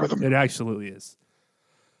remember them. It absolutely is.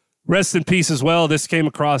 Rest in peace as well. This came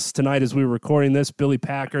across tonight as we were recording this. Billy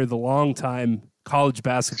Packer, the longtime college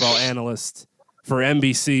basketball analyst for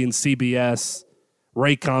NBC and CBS,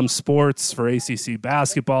 Raycom Sports for ACC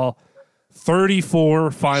basketball,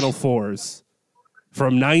 34 Final Fours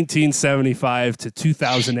from 1975 to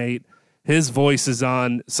 2008. His voice is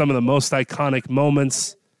on some of the most iconic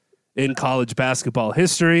moments in college basketball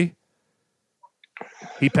history.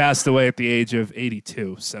 He passed away at the age of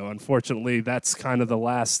 82. So unfortunately, that's kind of the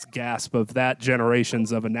last gasp of that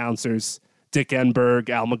generations of announcers. Dick Enberg,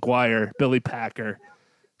 Al McGuire, Billy Packer.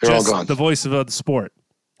 They're all gone. The voice of the sport.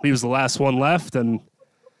 He was the last one left, and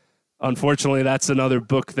unfortunately, that's another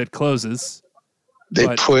book that closes.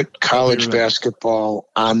 They put college basketball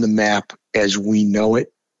on the map as we know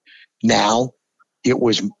it now. It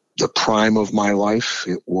was the prime of my life.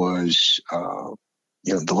 It was,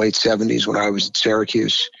 the late 70s when I was at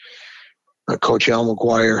Syracuse. Coach Al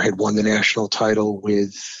McGuire had won the national title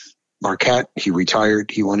with Marquette. He retired.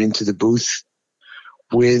 He went into the booth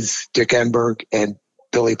with Dick Enberg and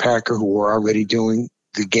Billy Packer, who were already doing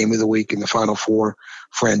the game of the week in the Final Four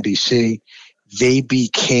for NBC. They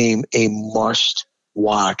became a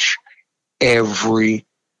must-watch every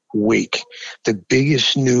week. The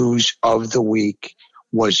biggest news of the week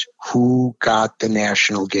was who got the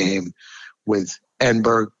national game with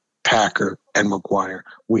Enberg, Packer, and McGuire.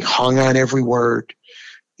 We hung on every word.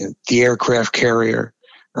 The aircraft carrier,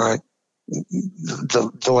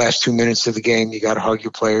 the last 2 minutes of the game, you got to hug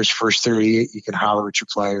your players. First 38, you can holler at your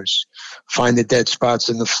players. Find the dead spots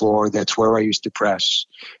in the floor. That's where I used to press.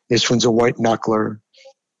 This one's a white knuckler.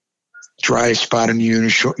 Driest spot in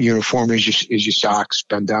the uniform is your socks.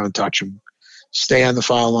 Bend down and touch them. Stay on the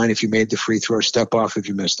foul line if you made the free throw. Step off if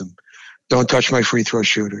you missed them. Don't touch my free throw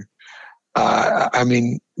shooter. I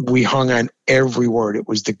mean, we hung on every word. It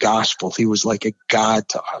was the gospel. He was like a god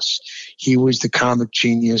to us. He was the comic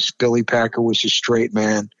genius. Billy Packer was a straight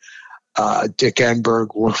man. Dick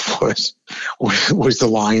Enberg was the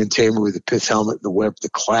lion tamer with the pith helmet and the whip, the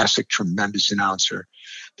classic, tremendous announcer.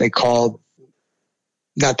 They called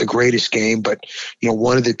not the greatest game, but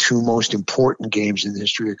one of the two most important games in the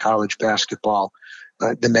history of college basketball,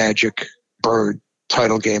 the Magic Bird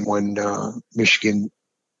title game when Michigan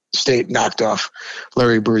State knocked off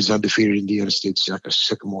Larry Bird's undefeated Indiana State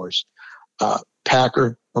Sycamores.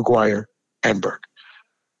 Packer, McGuire, Enberg.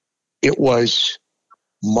 It was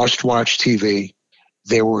must-watch TV.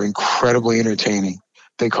 They were incredibly entertaining.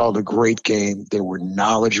 They called a great game. They were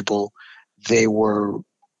knowledgeable. They were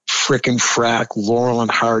frickin' frack, Laurel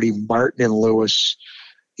and Hardy, Martin and Lewis,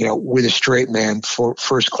 with a straight man,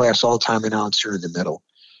 first-class all-time announcer in the middle.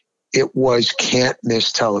 It was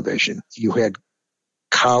can't-miss television. You had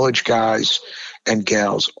college guys and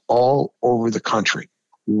gals all over the country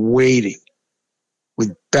waiting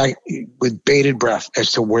with bated breath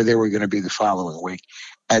as to where they were going to be the following week.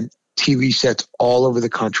 And TV sets all over the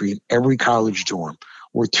country in every college dorm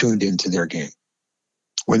were tuned into their game.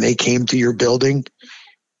 When they came to your building,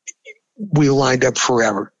 we lined up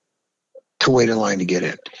forever to wait in line to get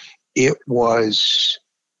in. It was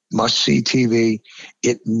must-see TV.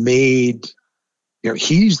 It made...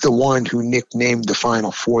 he's the one who nicknamed the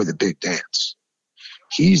Final Four the Big Dance.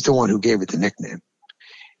 He's the one who gave it the nickname.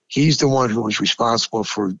 He's the one who was responsible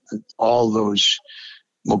for all those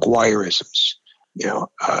McGuireisms.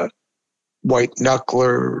 White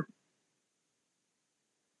knuckler,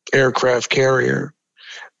 aircraft carrier.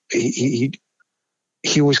 He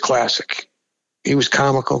was classic. He was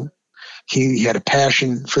comical. He had a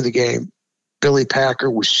passion for the game. Billy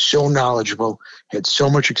Packer was so knowledgeable, had so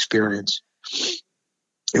much experience.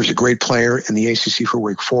 He was a great player in the ACC for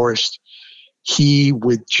Wake Forest. He,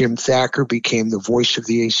 with Jim Thacker, became the voice of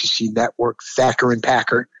the ACC network, Thacker and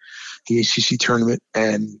Packer, the ACC tournament,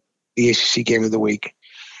 and the ACC Game of the Week.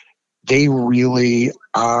 They really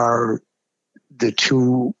are the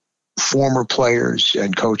two former players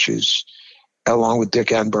and coaches, along with Dick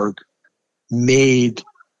Enberg, made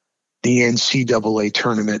the NCAA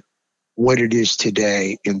tournament what it is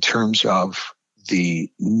today in terms of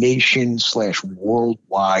the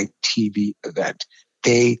nation/worldwide TV event.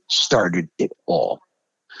 They started it all.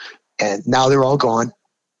 And now they're all gone.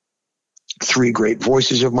 Three great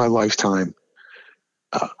voices of my lifetime.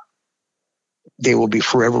 They will be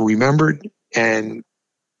forever remembered and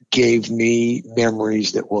gave me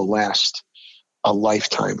memories that will last a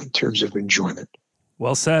lifetime in terms of enjoyment.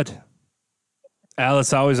 Well said. Al,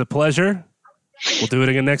 it's always a pleasure. We'll do it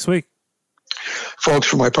again next week. Folks,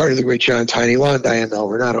 for my part of the great John Tiny Lund, I am Al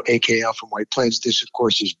Renato, AKL from White Plains. This, of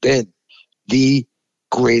course, has been the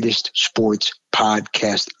greatest sports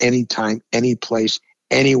podcast anytime, any place,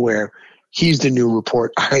 anywhere. He's the new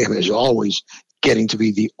report. I am, as always, getting to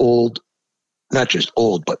be the not just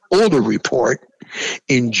old, but older report.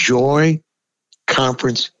 Enjoy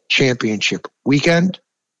Conference Championship weekend.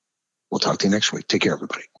 We'll talk to you next week. Take care,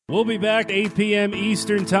 everybody. We'll be back 8 p.m.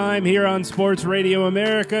 Eastern Time here on Sports Radio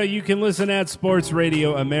America. You can listen at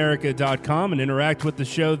sportsradioamerica.com and interact with the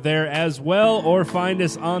show there as well, or find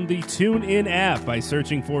us on the TuneIn app by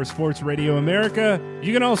searching for Sports Radio America.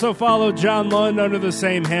 You can also follow John Lund under the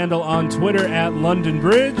same handle on Twitter at London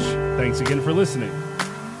Bridge. Thanks again for listening.